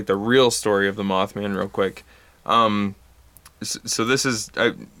the real story of the Mothman real quick. So this is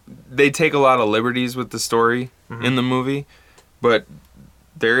they take a lot of liberties with the story in the movie, but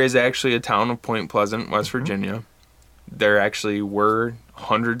there is actually a town of Point Pleasant, West Virginia. There actually were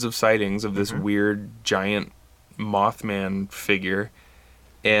hundreds of sightings of this weird giant Mothman figure,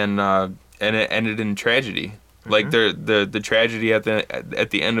 and it ended in tragedy. Like the tragedy at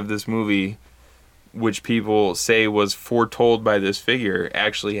the end of this movie, which people say was foretold by this figure,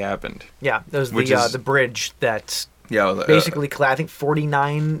 actually happened. Yeah, there's the bridge that basically I think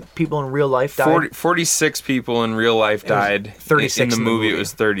 49 people in real life died. 46 people in real life died. 36 in the movie. It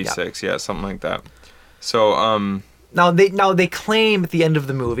was 36. Yeah, something like that. So Now they claim at the end of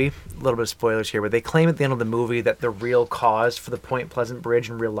the movie, a little bit of spoilers here, but they claim at the end of the movie that the real cause for the Point Pleasant Bridge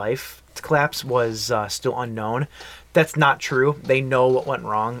in real life collapse was still unknown. That's not true. They know what went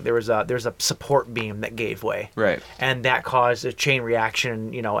wrong. There's a support beam that gave way, right, and that caused a chain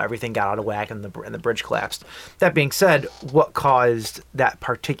reaction. You know, everything got out of whack and the bridge collapsed. That being said, what caused that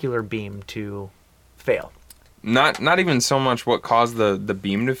particular beam to fail? Not even so much what caused the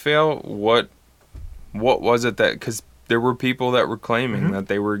beam to fail. What was it that, because there were people that were claiming that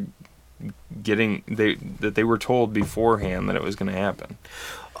they were that they were told beforehand that it was going to happen.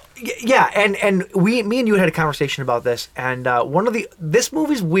 Yeah, and me and you had a conversation about this, and this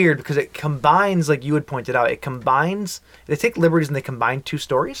movie's weird because it combines, like you had pointed out, they take liberties and they combine two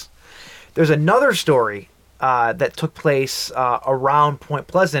stories. There's another story that took place around Point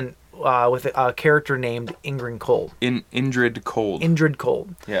Pleasant with a character named Ingrid Cold. Indrid Cold. Indrid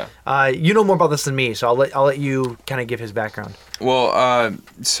Cold. Yeah. You know more about this than me, so I'll let you kind of give his background. Well,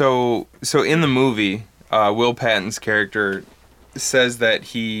 so in the movie, Will Patton's character says that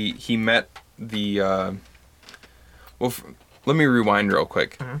he met the. Let me rewind real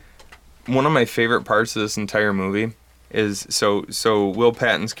quick. One of my favorite parts of this entire movie is so Will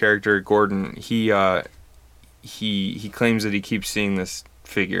Patton's character Gordon, he claims that he keeps seeing this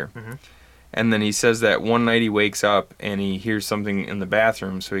figure, and then he says that one night he wakes up and he hears something in the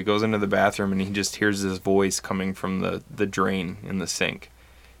bathroom, so he goes into the bathroom and he just hears this voice coming from the drain in the sink,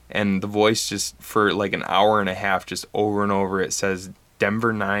 and the voice just for like an hour and a half, just over and over, it says,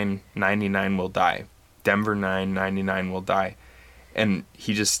 Denver 999 will die. Denver 999 will die. And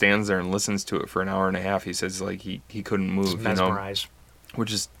he just stands there and listens to it for an hour and a half. He says like he couldn't move, mesmerized.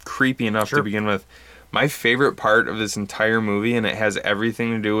 Which is creepy enough to begin with. My favorite part of this entire movie, and it has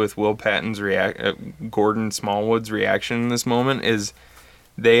everything to do with Will Patton's Gordon Smallwood's reaction in this moment, is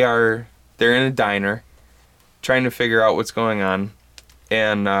they're in a diner trying to figure out what's going on,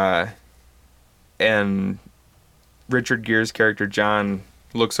 and Richard Gere's character John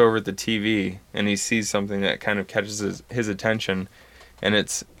looks over at the TV and he sees something that kind of catches his attention, and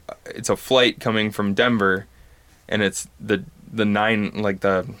it's a flight coming from Denver, and it's the 9, like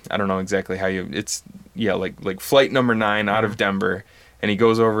the, I don't know exactly how you, it's like flight number 9 out of Denver, and he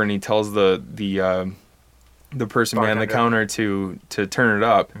goes over and he tells the person behind the counter to turn it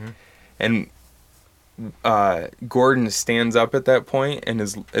up, and Gordon stands up at that point and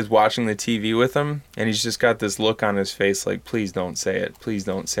is watching the TV with him, and he's just got this look on his face like, please don't say it, please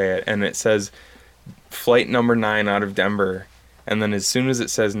don't say it. And it says flight number 9 out of Denver, and then as soon as it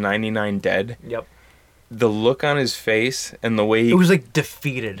says 99 dead, the look on his face and the way it was like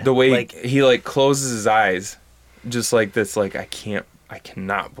defeated, the way he like closes his eyes, just like this, like I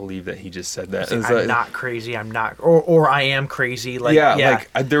cannot believe that he just said that. I'm not crazy. I'm not, or I am crazy. Like,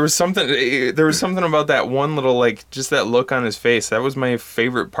 there was something about that one little, like, just that look on his face. That was my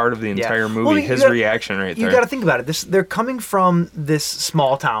favorite part of the entire movie. Well, his reaction right there. You got to think about it. They're coming from this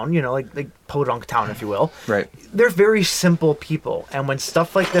small town, like Podunk town, if you will. Right. They're very simple people, and when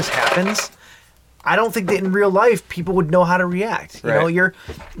stuff like this happens, I don't think that in real life people would know how to react. You know,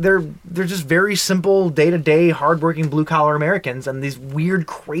 they're just very simple, day-to-day, hardworking, blue-collar Americans, and these weird,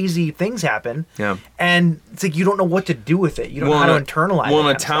 crazy things happen. Yeah. And it's like you don't know what to do with it. You don't know how to internalize it. Well,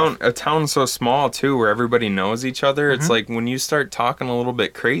 in a town so small too, where everybody knows each other, it's like when you start talking a little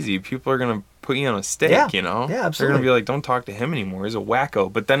bit crazy, people are gonna put you on a stick. You know? Yeah, absolutely. They're gonna be like, "Don't talk to him anymore. He's a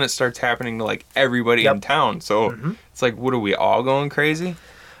wacko." But then it starts happening to like everybody in town. So it's like, what are we all going crazy?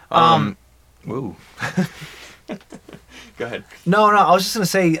 Woo. Go ahead. No, I was just gonna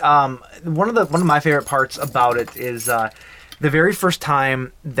say one of my favorite parts about it is the very first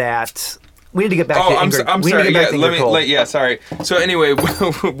time that we need to get back to Ingrid. I'm sorry. Sorry. So anyway,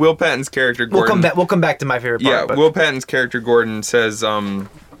 Will Patton's character Gordon. We'll come back to my favorite part. Yeah, Will Patton's character Gordon says,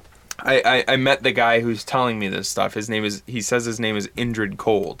 I met the guy who's telling me this stuff. He says his name is Indrid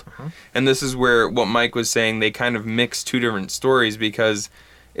Cold, and this is where what Mike was saying. They kind of mix two different stories because,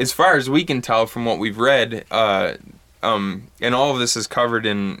 as far as we can tell from what we've read, and all of this is covered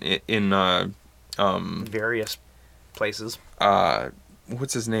in various places.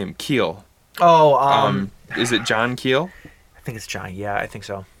 What's his name? Keel. Oh, is it John Keel? I think it's John. Yeah, I think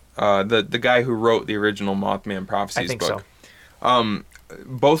so. The guy who wrote the original Mothman Prophecies book. I think so.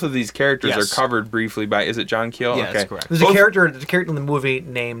 Both of these characters are covered briefly by. Is it John Keel? Yeah, that's correct. There's a character in the movie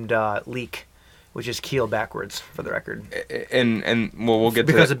named Leek, which is Keel backwards, for the record. And we'll get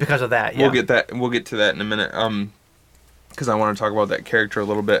because to that. Because of that. Yeah. We'll get to that in a minute. Because I want to talk about that character a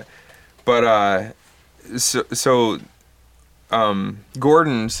little bit. But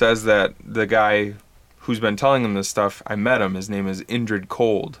Gordon says that the guy who's been telling him this stuff, I met him. His name is Indrid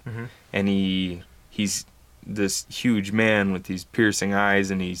Cold, and he's this huge man with these piercing eyes,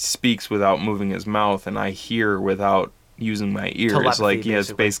 and he speaks without moving his mouth, and I hear without using my ears. Telepathy,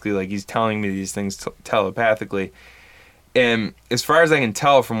 it's basically like he's telling me these things telepathically. And as far as I can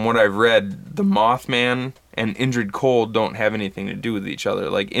tell from what I've read, the Mothman and Indrid Cold don't have anything to do with each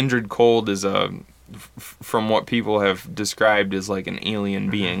other. Like, Indrid Cold is from what people have described as like an alien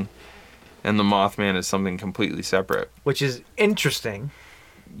being, and the Mothman is something completely separate. Which is interesting.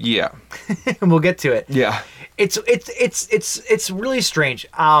 Yeah. We'll get to it. Yeah. It's really strange.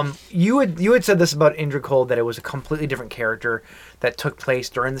 You had said this about Indrid Cold, that it was a completely different character that took place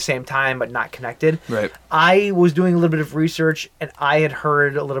during the same time but not connected. Right. I was doing a little bit of research, and I had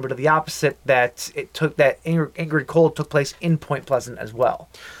heard a little bit of the opposite, that Indrid Cold took place in Point Pleasant as well.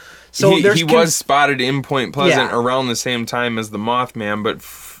 So he was spotted in Point Pleasant around the same time as the Mothman, but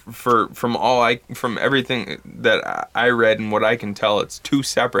from everything that I read and what I can tell, it's two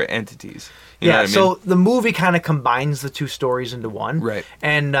separate entities. You know what I mean? So the movie kind of combines the two stories into one. Right.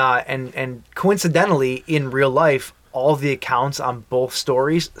 And coincidentally, in real life, all the accounts on both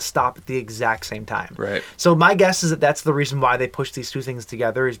stories stop at the exact same time. Right. So my guess is that that's the reason why they push these two things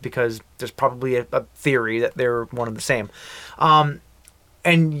together, is because there's probably a theory that they're one and the same.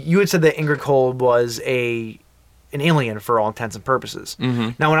 And you had said that Indrid Cold was a an alien for all intents and purposes. Mm-hmm.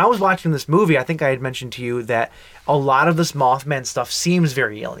 Now, when I was watching this movie, I think I had mentioned to you that a lot of this Mothman stuff seems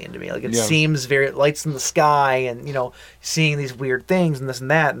very alien to me. Like, it seems very lights in the sky and, you know, seeing these weird things and this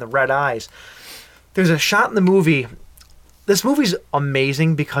and that and the red eyes. There's a shot in the movie. This movie's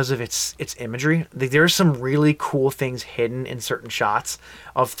amazing because of its imagery. There's some really cool things hidden in certain shots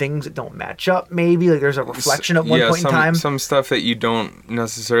of things that don't match up, maybe. Like, there's a reflection at one point in time. Some stuff that you don't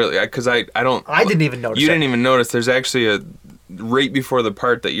necessarily... Because I didn't even notice You didn't even notice. There's actually right before the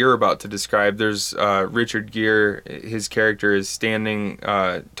part that you're about to describe, there's Richard Gere, his character is standing,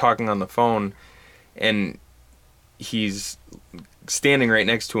 talking on the phone, and he's standing right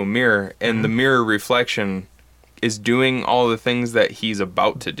next to a mirror, and the mirror reflection is doing all the things that he's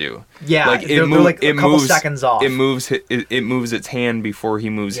about to do. Yeah, like they're like a couple seconds off. It moves its hand before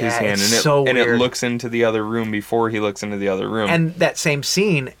he moves his hand, and it looks into the other room before he looks into the other room. And that same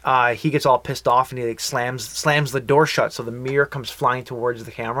scene, he gets all pissed off and he like slams the door shut, so the mirror comes flying towards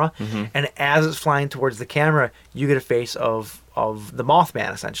the camera. Mm-hmm. And as it's flying towards the camera, you get a face of the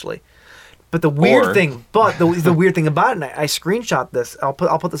Mothman essentially. But the weird thing about it, and I screenshot this, I'll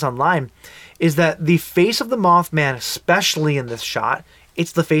put this online, is that the face of the Mothman, especially in this shot,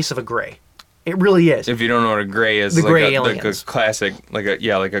 it's the face of a gray. It really is. If you don't know what a gray is, the like gray like a classic, like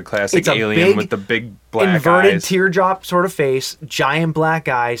a classic alien with the big black inverted eyes. teardrop sort of face, giant black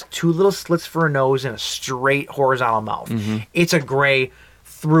eyes, 2 little slits for a nose, and a straight horizontal mouth. Mm-hmm. It's a gray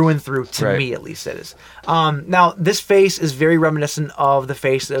through and through, to me at least it is. Now, this face is very reminiscent of the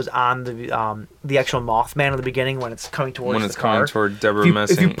face that was on the actual Mothman in the beginning when it's coming towards the car. When it's coming toward Deborah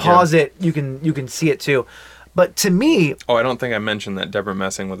Messing. If you pause it, you can see it too. But to me... Oh, I don't think I mentioned that Deborah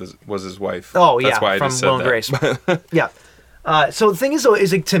Messing was his wife. Oh, yeah, That's why I from just said Will and that. Grace. Yeah. So the thing is, though,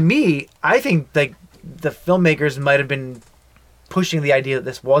 is like, to me, I think like the filmmakers might have been pushing the idea that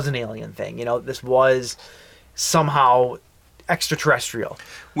this was an alien thing. You know, this was somehow extraterrestrial.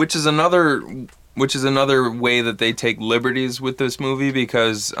 Which is another way that they take liberties with this movie,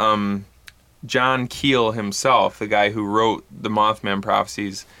 because John Keel himself, the guy who wrote the Mothman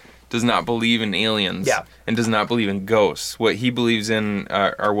prophecies, does not believe in aliens and does not believe in ghosts. What he believes in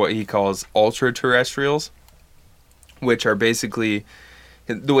are what he calls ultra-terrestrials, which are basically,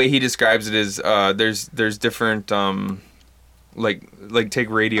 the way he describes it is there's different like take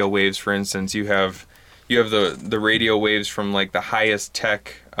radio waves, for instance. You have the radio waves from like the highest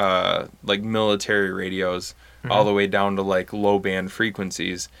tech like military radios all the way down to like low band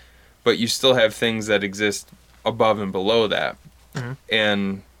frequencies, but you still have things that exist above and below that.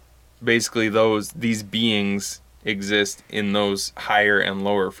 And basically these beings exist in those higher and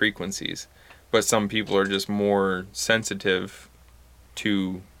lower frequencies, but some people are just more sensitive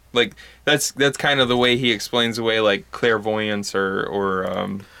to, like, that's kind of the way he explains away like clairvoyance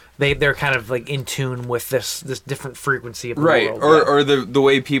or they're kind of like in tune with this different frequency of the world. Or the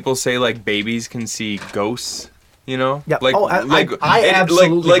way people say like babies can see ghosts, you know? Yeah. Like, I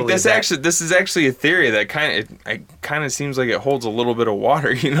absolutely like this that. This is actually a theory that kind of seems like it holds a little bit of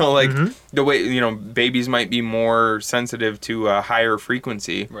water, you know, like the way, you know, babies might be more sensitive to a higher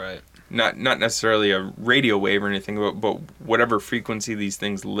frequency. Right. Not necessarily a radio wave or anything, but whatever frequency these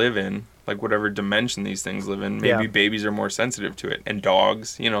things live in, like whatever dimension these things live in, maybe babies are more sensitive to it. And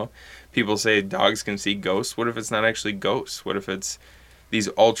dogs, you know, people say dogs can see ghosts. What if it's not actually ghosts? What if it's these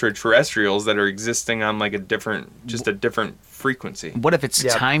ultra-terrestrials that are existing on like a different frequency? What if it's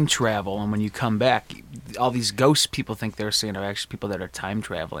time travel, and when you come back, all these ghosts people think they're seeing are actually people that are time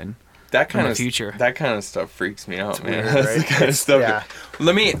traveling? That kind of future. That kind of stuff freaks me out, man. Weird, That's right? the kind of stuff.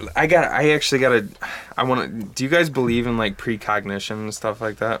 Do you guys believe in like precognition and stuff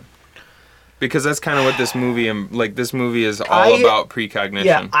like that? Because that's kind of what this movie is all about, precognition.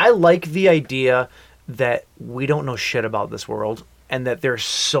 Yeah, I like the idea that we don't know shit about this world, and that there's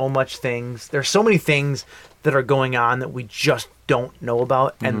so many things that are going on that we just don't know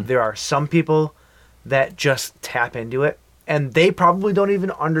about, and there are some people that just tap into it, and they probably don't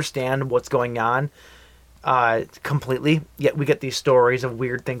even understand what's going on completely, yet we get these stories of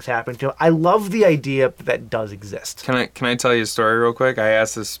weird things happening to them. I love the idea that does exist. Can I tell you a story real quick? I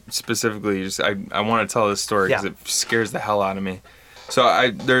asked this specifically, I want to tell this story because it scares the hell out of me.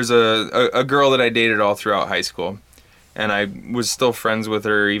 So there's a girl that I dated all throughout high school, and I was still friends with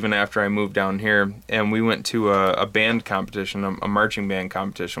her even after I moved down here, and we went to a band competition, a marching band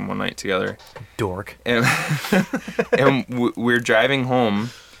competition one night together. Dork. And we're driving home,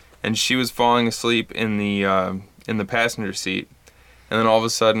 and she was falling asleep in the passenger seat, And then all of a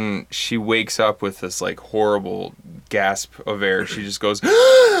sudden, she wakes up with this, like, horrible gasp of air. She just goes,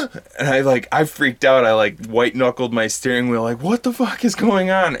 and I freaked out. I, like, white-knuckled my steering wheel, like, what the fuck is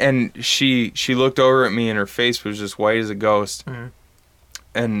going on? And she looked over at me, and her face was just white as a ghost. Mm-hmm.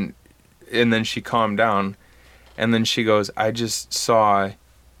 And then she calmed down. And then she goes, I just saw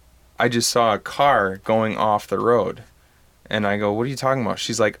a car going off the road. And I go, what are you talking about?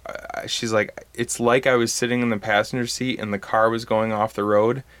 She's like, it's like I was sitting in the passenger seat and the car was going off the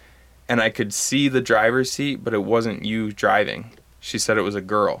road and I could see the driver's seat, but it wasn't you driving. She said it was a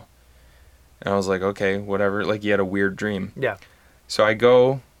girl. And I was like, okay, whatever. Like, you had a weird dream. Yeah.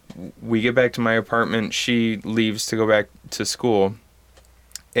 So we get back to my apartment. She leaves to go back to school.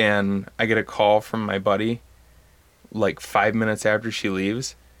 And I get a call from my buddy like 5 minutes after she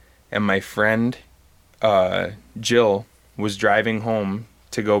leaves. And my friend, Jill, was driving home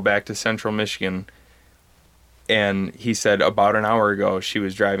to go back to Central Michigan, and he said about an hour ago she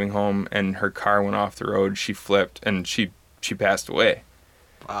was driving home and her car went off the road, she flipped, and she passed away.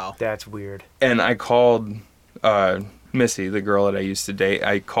 Wow. That's weird. And I called Missy, the girl that I used to date.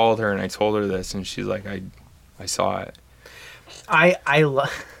 I called her and I told her this, and she's like, I saw it. I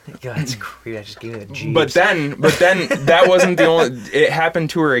love. God, that's creepy. I just gave it a G. But then that wasn't the only. It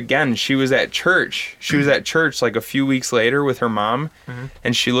happened to her again. She was at church. Like a few weeks later with her mom, mm-hmm.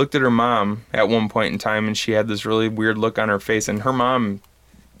 and she looked at her mom at one point in time, and she had this really weird look on her face. And her mom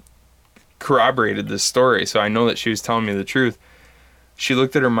corroborated this story, so I know that she was telling me the truth. She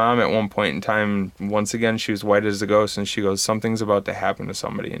looked at her mom at one point in time. Once again, she was white as a ghost, and she goes, "Something's about to happen to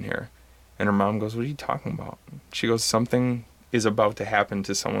somebody in here." And her mom goes, "What are you talking about?" She goes, "Something is about to happen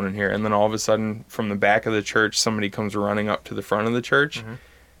to someone in here." And then all of a sudden, from the back of the church, somebody comes running up to the front of the church. Mm-hmm.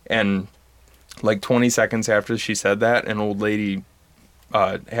 And like 20 seconds after she said that, an old lady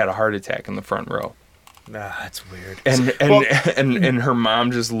had a heart attack in the front row. That's weird. And her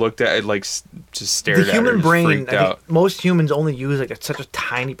mom just looked at it, like, just stared at her. The human brain, freaked out. Most humans only use like such a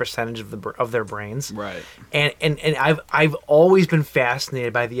tiny percentage of their brains. Right. And I've always been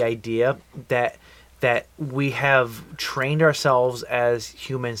fascinated by the idea that we have trained ourselves as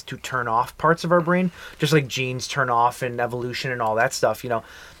humans to turn off parts of our brain, just like genes turn off in evolution and all that stuff, you know.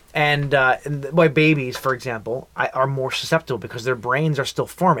 And why babies, for example, are more susceptible because their brains are still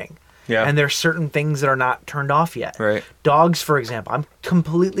forming. Yeah. And there's certain things that are not turned off yet. Right. Dogs, for example, I'm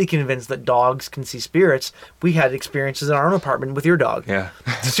completely convinced that dogs can see spirits. We had experiences in our own apartment with your dog. Yeah.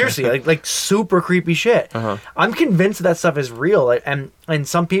 Seriously, like super creepy shit. Uh-huh. I'm convinced that stuff is real, and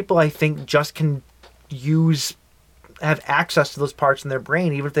some people I think just can have access to those parts in their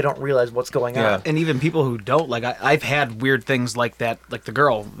brain even if they don't realize what's going on. And even people who don't, like I've had weird things like that, like the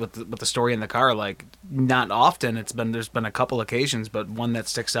girl with the story in the car. Like, not often. There's been a couple occasions, but one that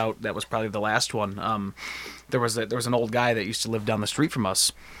sticks out, that was probably the last one. There was an old guy that used to live down the street from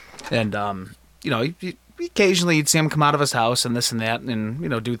us, and you know, occasionally you'd see him come out of his house and this and that, and, you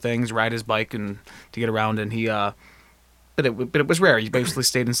know, do things, ride his bike and to get around, and he but it was rare. He basically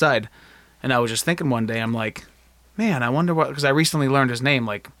stayed inside. And I was just thinking one day, I'm like, man, I wonder what, because I recently learned his name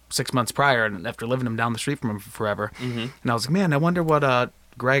like 6 months prior, and after living him down the street from him for forever. Mm-hmm. And I was like, man, I wonder what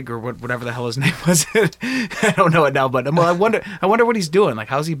Greg or whatever the hell his name was. I don't know it now, but I wonder what he's doing. Like,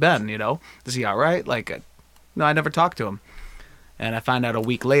 how's he been? You know, is he all right? Like, no, I never talked to him. And I found out a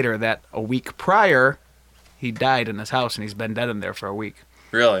week later that a week prior, he died in his house, and he's been dead in there for a week.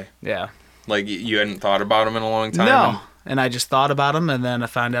 Really? Yeah. Like, you hadn't thought about him in a long time? No. And I just thought about him, and then I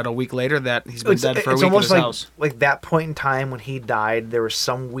found out a week later that he's been dead for a week in his house. Like that point in time when he died, there was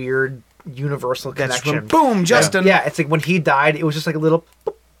some weird universal connection. Boom, Justin. Yeah, it's like when he died, it was just like a little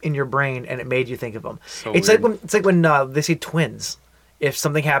boop in your brain, and it made you think of him. So it's weird. like when they say twins. If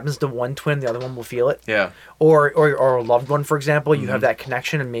something happens to one twin, the other one will feel it. Yeah. Or a loved one, for example, you have that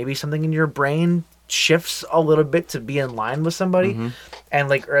connection, and maybe something in your brain shifts a little bit to be in line with somebody, and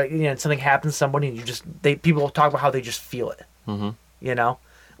like, or, you know, something happens to somebody, and people talk about how they just feel it. You know,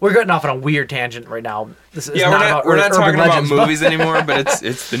 we're getting off on a weird tangent right now. This is we're not talking about movies anymore, but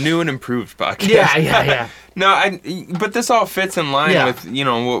it's the new and improved podcast. Yeah. No, but this all fits in line with, you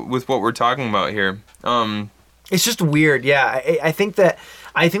know, with what we're talking about here. It's just weird. Yeah, I think that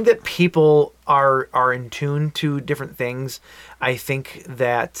people are in tune to different things. I think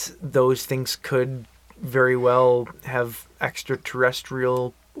that those things could very well have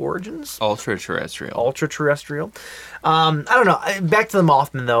extraterrestrial origins. Ultra-terrestrial. I don't know. Back to the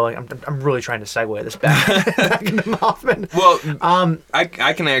Mothman, though. I'm really trying to segue this back into Mothman. Well,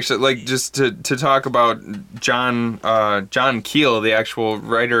 I can actually, like, just to talk about John Keel, the actual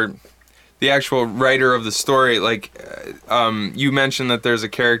writer of the story. Like, you mentioned that there's a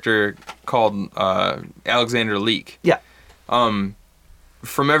character called Alexander Leak. Yeah.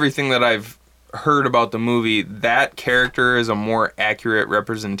 from everything that I've heard about the movie, that character is a more accurate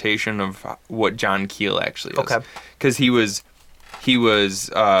representation of what John Keel actually is. Okay. Because he was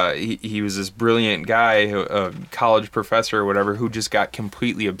this brilliant guy, a college professor or whatever, who just got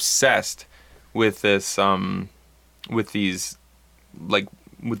completely obsessed with this, with these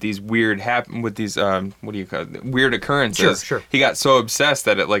weird weird occurrences. Sure. He got so obsessed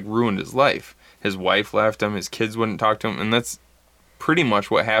that it like ruined his life. His wife left him. His kids wouldn't talk to him, and that's pretty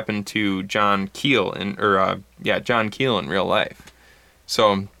much what happened to John Keel in real life.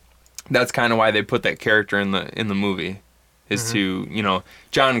 So that's kind of why they put that character in the movie. Is to, you know,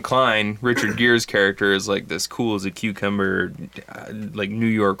 John Klein, Richard Gere's character, is like this cool as a cucumber, like New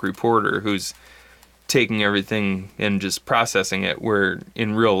York reporter who's taking everything and just processing it, where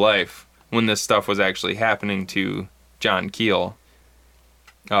in real life, when this stuff was actually happening to John Keel,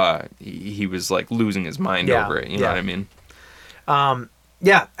 he was like losing his mind over it. You know what I mean?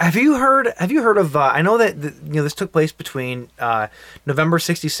 Yeah. Have you heard of? I know that this took place between November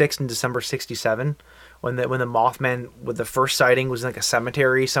 '66 and December '67. When the Mothman, with the first sighting, was in like a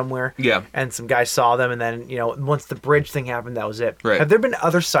cemetery somewhere. Yeah. And some guys saw them, and then, once the bridge thing happened, that was it. Right. Have there been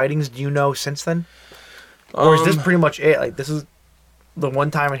other sightings, do you know, since then? Or is this pretty much it? Like, this is the one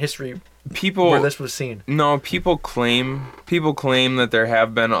time in history where this was seen? No, people claim that there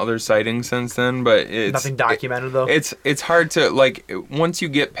have been other sightings since then, but it's... Nothing documented, though? It's hard to, like, once you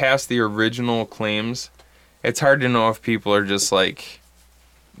get past the original claims, it's hard to know if people are just, like...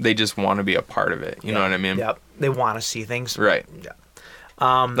 They just want to be a part of it. You know what I mean? Yep. They want to see things. Right. Yeah.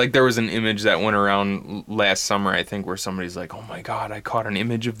 Like there was an image that went around last summer, I think, where somebody's like, "Oh my God, I caught an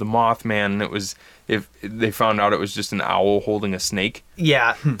image of the Mothman," and it was they found out it was just an owl holding a snake.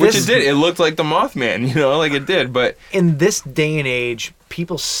 Yeah. Which it did. It looked like the Mothman, like it did. But in this day and age,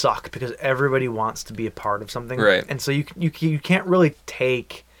 people suck because everybody wants to be a part of something. Right. And so you can't really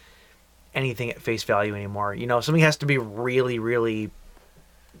take anything at face value anymore. Something has to be really, really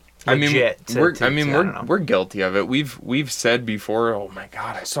legit. We're guilty of it. We've said before, "Oh my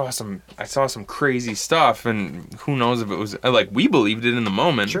God, I saw some crazy stuff," and who knows if it was like we believed it in the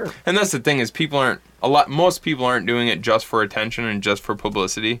moment. Sure. And that's the thing is most people aren't doing it just for attention and just for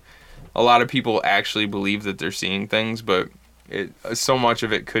publicity. A lot of people actually believe that they're seeing things, but so much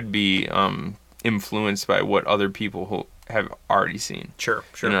of it could be influenced by what other people have already seen. Sure.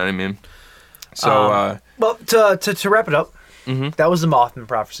 You know what I mean? So well, to wrap it up. Mm-hmm. That was the Mothman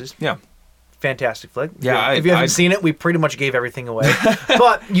Prophecies. Yeah. Fantastic flick. Yeah. If you haven't seen it, we pretty much gave everything away.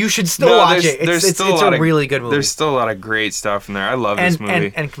 But you should still watch it. It's a really good movie. There's still a lot of great stuff in there. I love this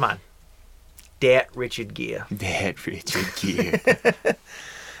movie. And come on. Dat Richard Gere.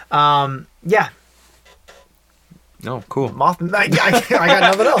 Yeah. No, cool. Mothman. I got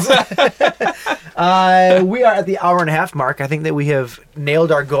nothing else. We are at the hour and a half mark. I think that we have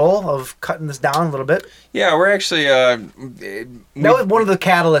nailed our goal of cutting this down a little bit. Yeah, we're actually... that was one of the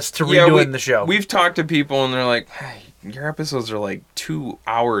catalysts to redoing the show. We've talked to people and they're like, "Hey, your episodes are like 2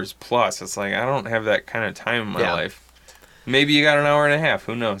 hours plus." It's like, I don't have that kind of time in my life. Maybe you got an hour and a half.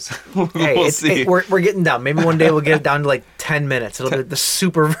 Who knows? We'll see. We're getting down. Maybe one day we'll get it down to like 10 minutes. It'll be the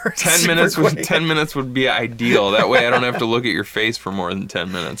super 10 minutes would be ideal. That way I don't have to look at your face for more than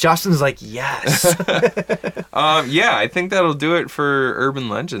 10 minutes. Justin's like, yes. Yeah, I think that'll do it for Urban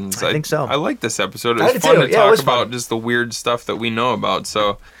Legends. I think so. I like this episode. It was fun to talk about just the weird stuff that we know about.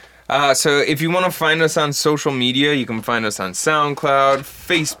 So if you want to find us on social media, you can find us on SoundCloud,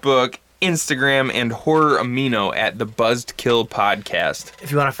 Facebook, Instagram, and Horror Amino at the Buzzed Kill Podcast. If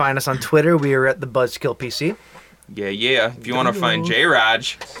you want to find us on Twitter, we are at the Buzzed Kill PC. Yeah. If you want to find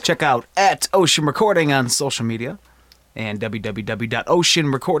J-Raj, check out at Ocean Recording on social media and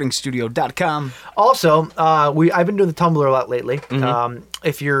www.oceanrecordingstudio.com. Also, I've been doing the Tumblr a lot lately. Mm-hmm.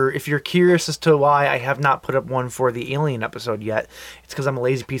 If you're curious as to why I have not put up one for the Alien episode yet, it's because I'm a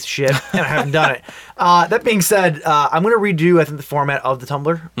lazy piece of shit and I haven't done it. That being said, I'm going to redo, I think, the format of the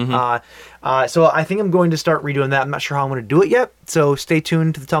Tumblr. Mm-hmm. So I think I'm going to start redoing that. I'm not sure how I'm going to do it yet. So stay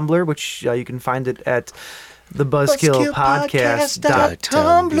tuned to the Tumblr, which you can find it at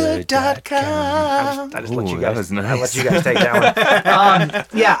thebuzzkillpodcast.tumblr.com. I just let you guys. That was nice. I'll let you guys take that one.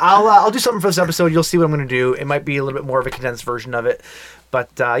 Yeah, I'll do something for this episode. You'll see what I'm going to do. It might be a little bit more of a condensed version of it, but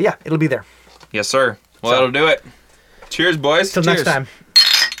yeah, it'll be there. Yes, sir. Well, that'll do it. Cheers, boys. Till next time.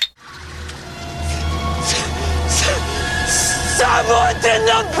 Someone in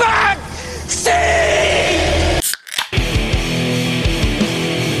the back seat!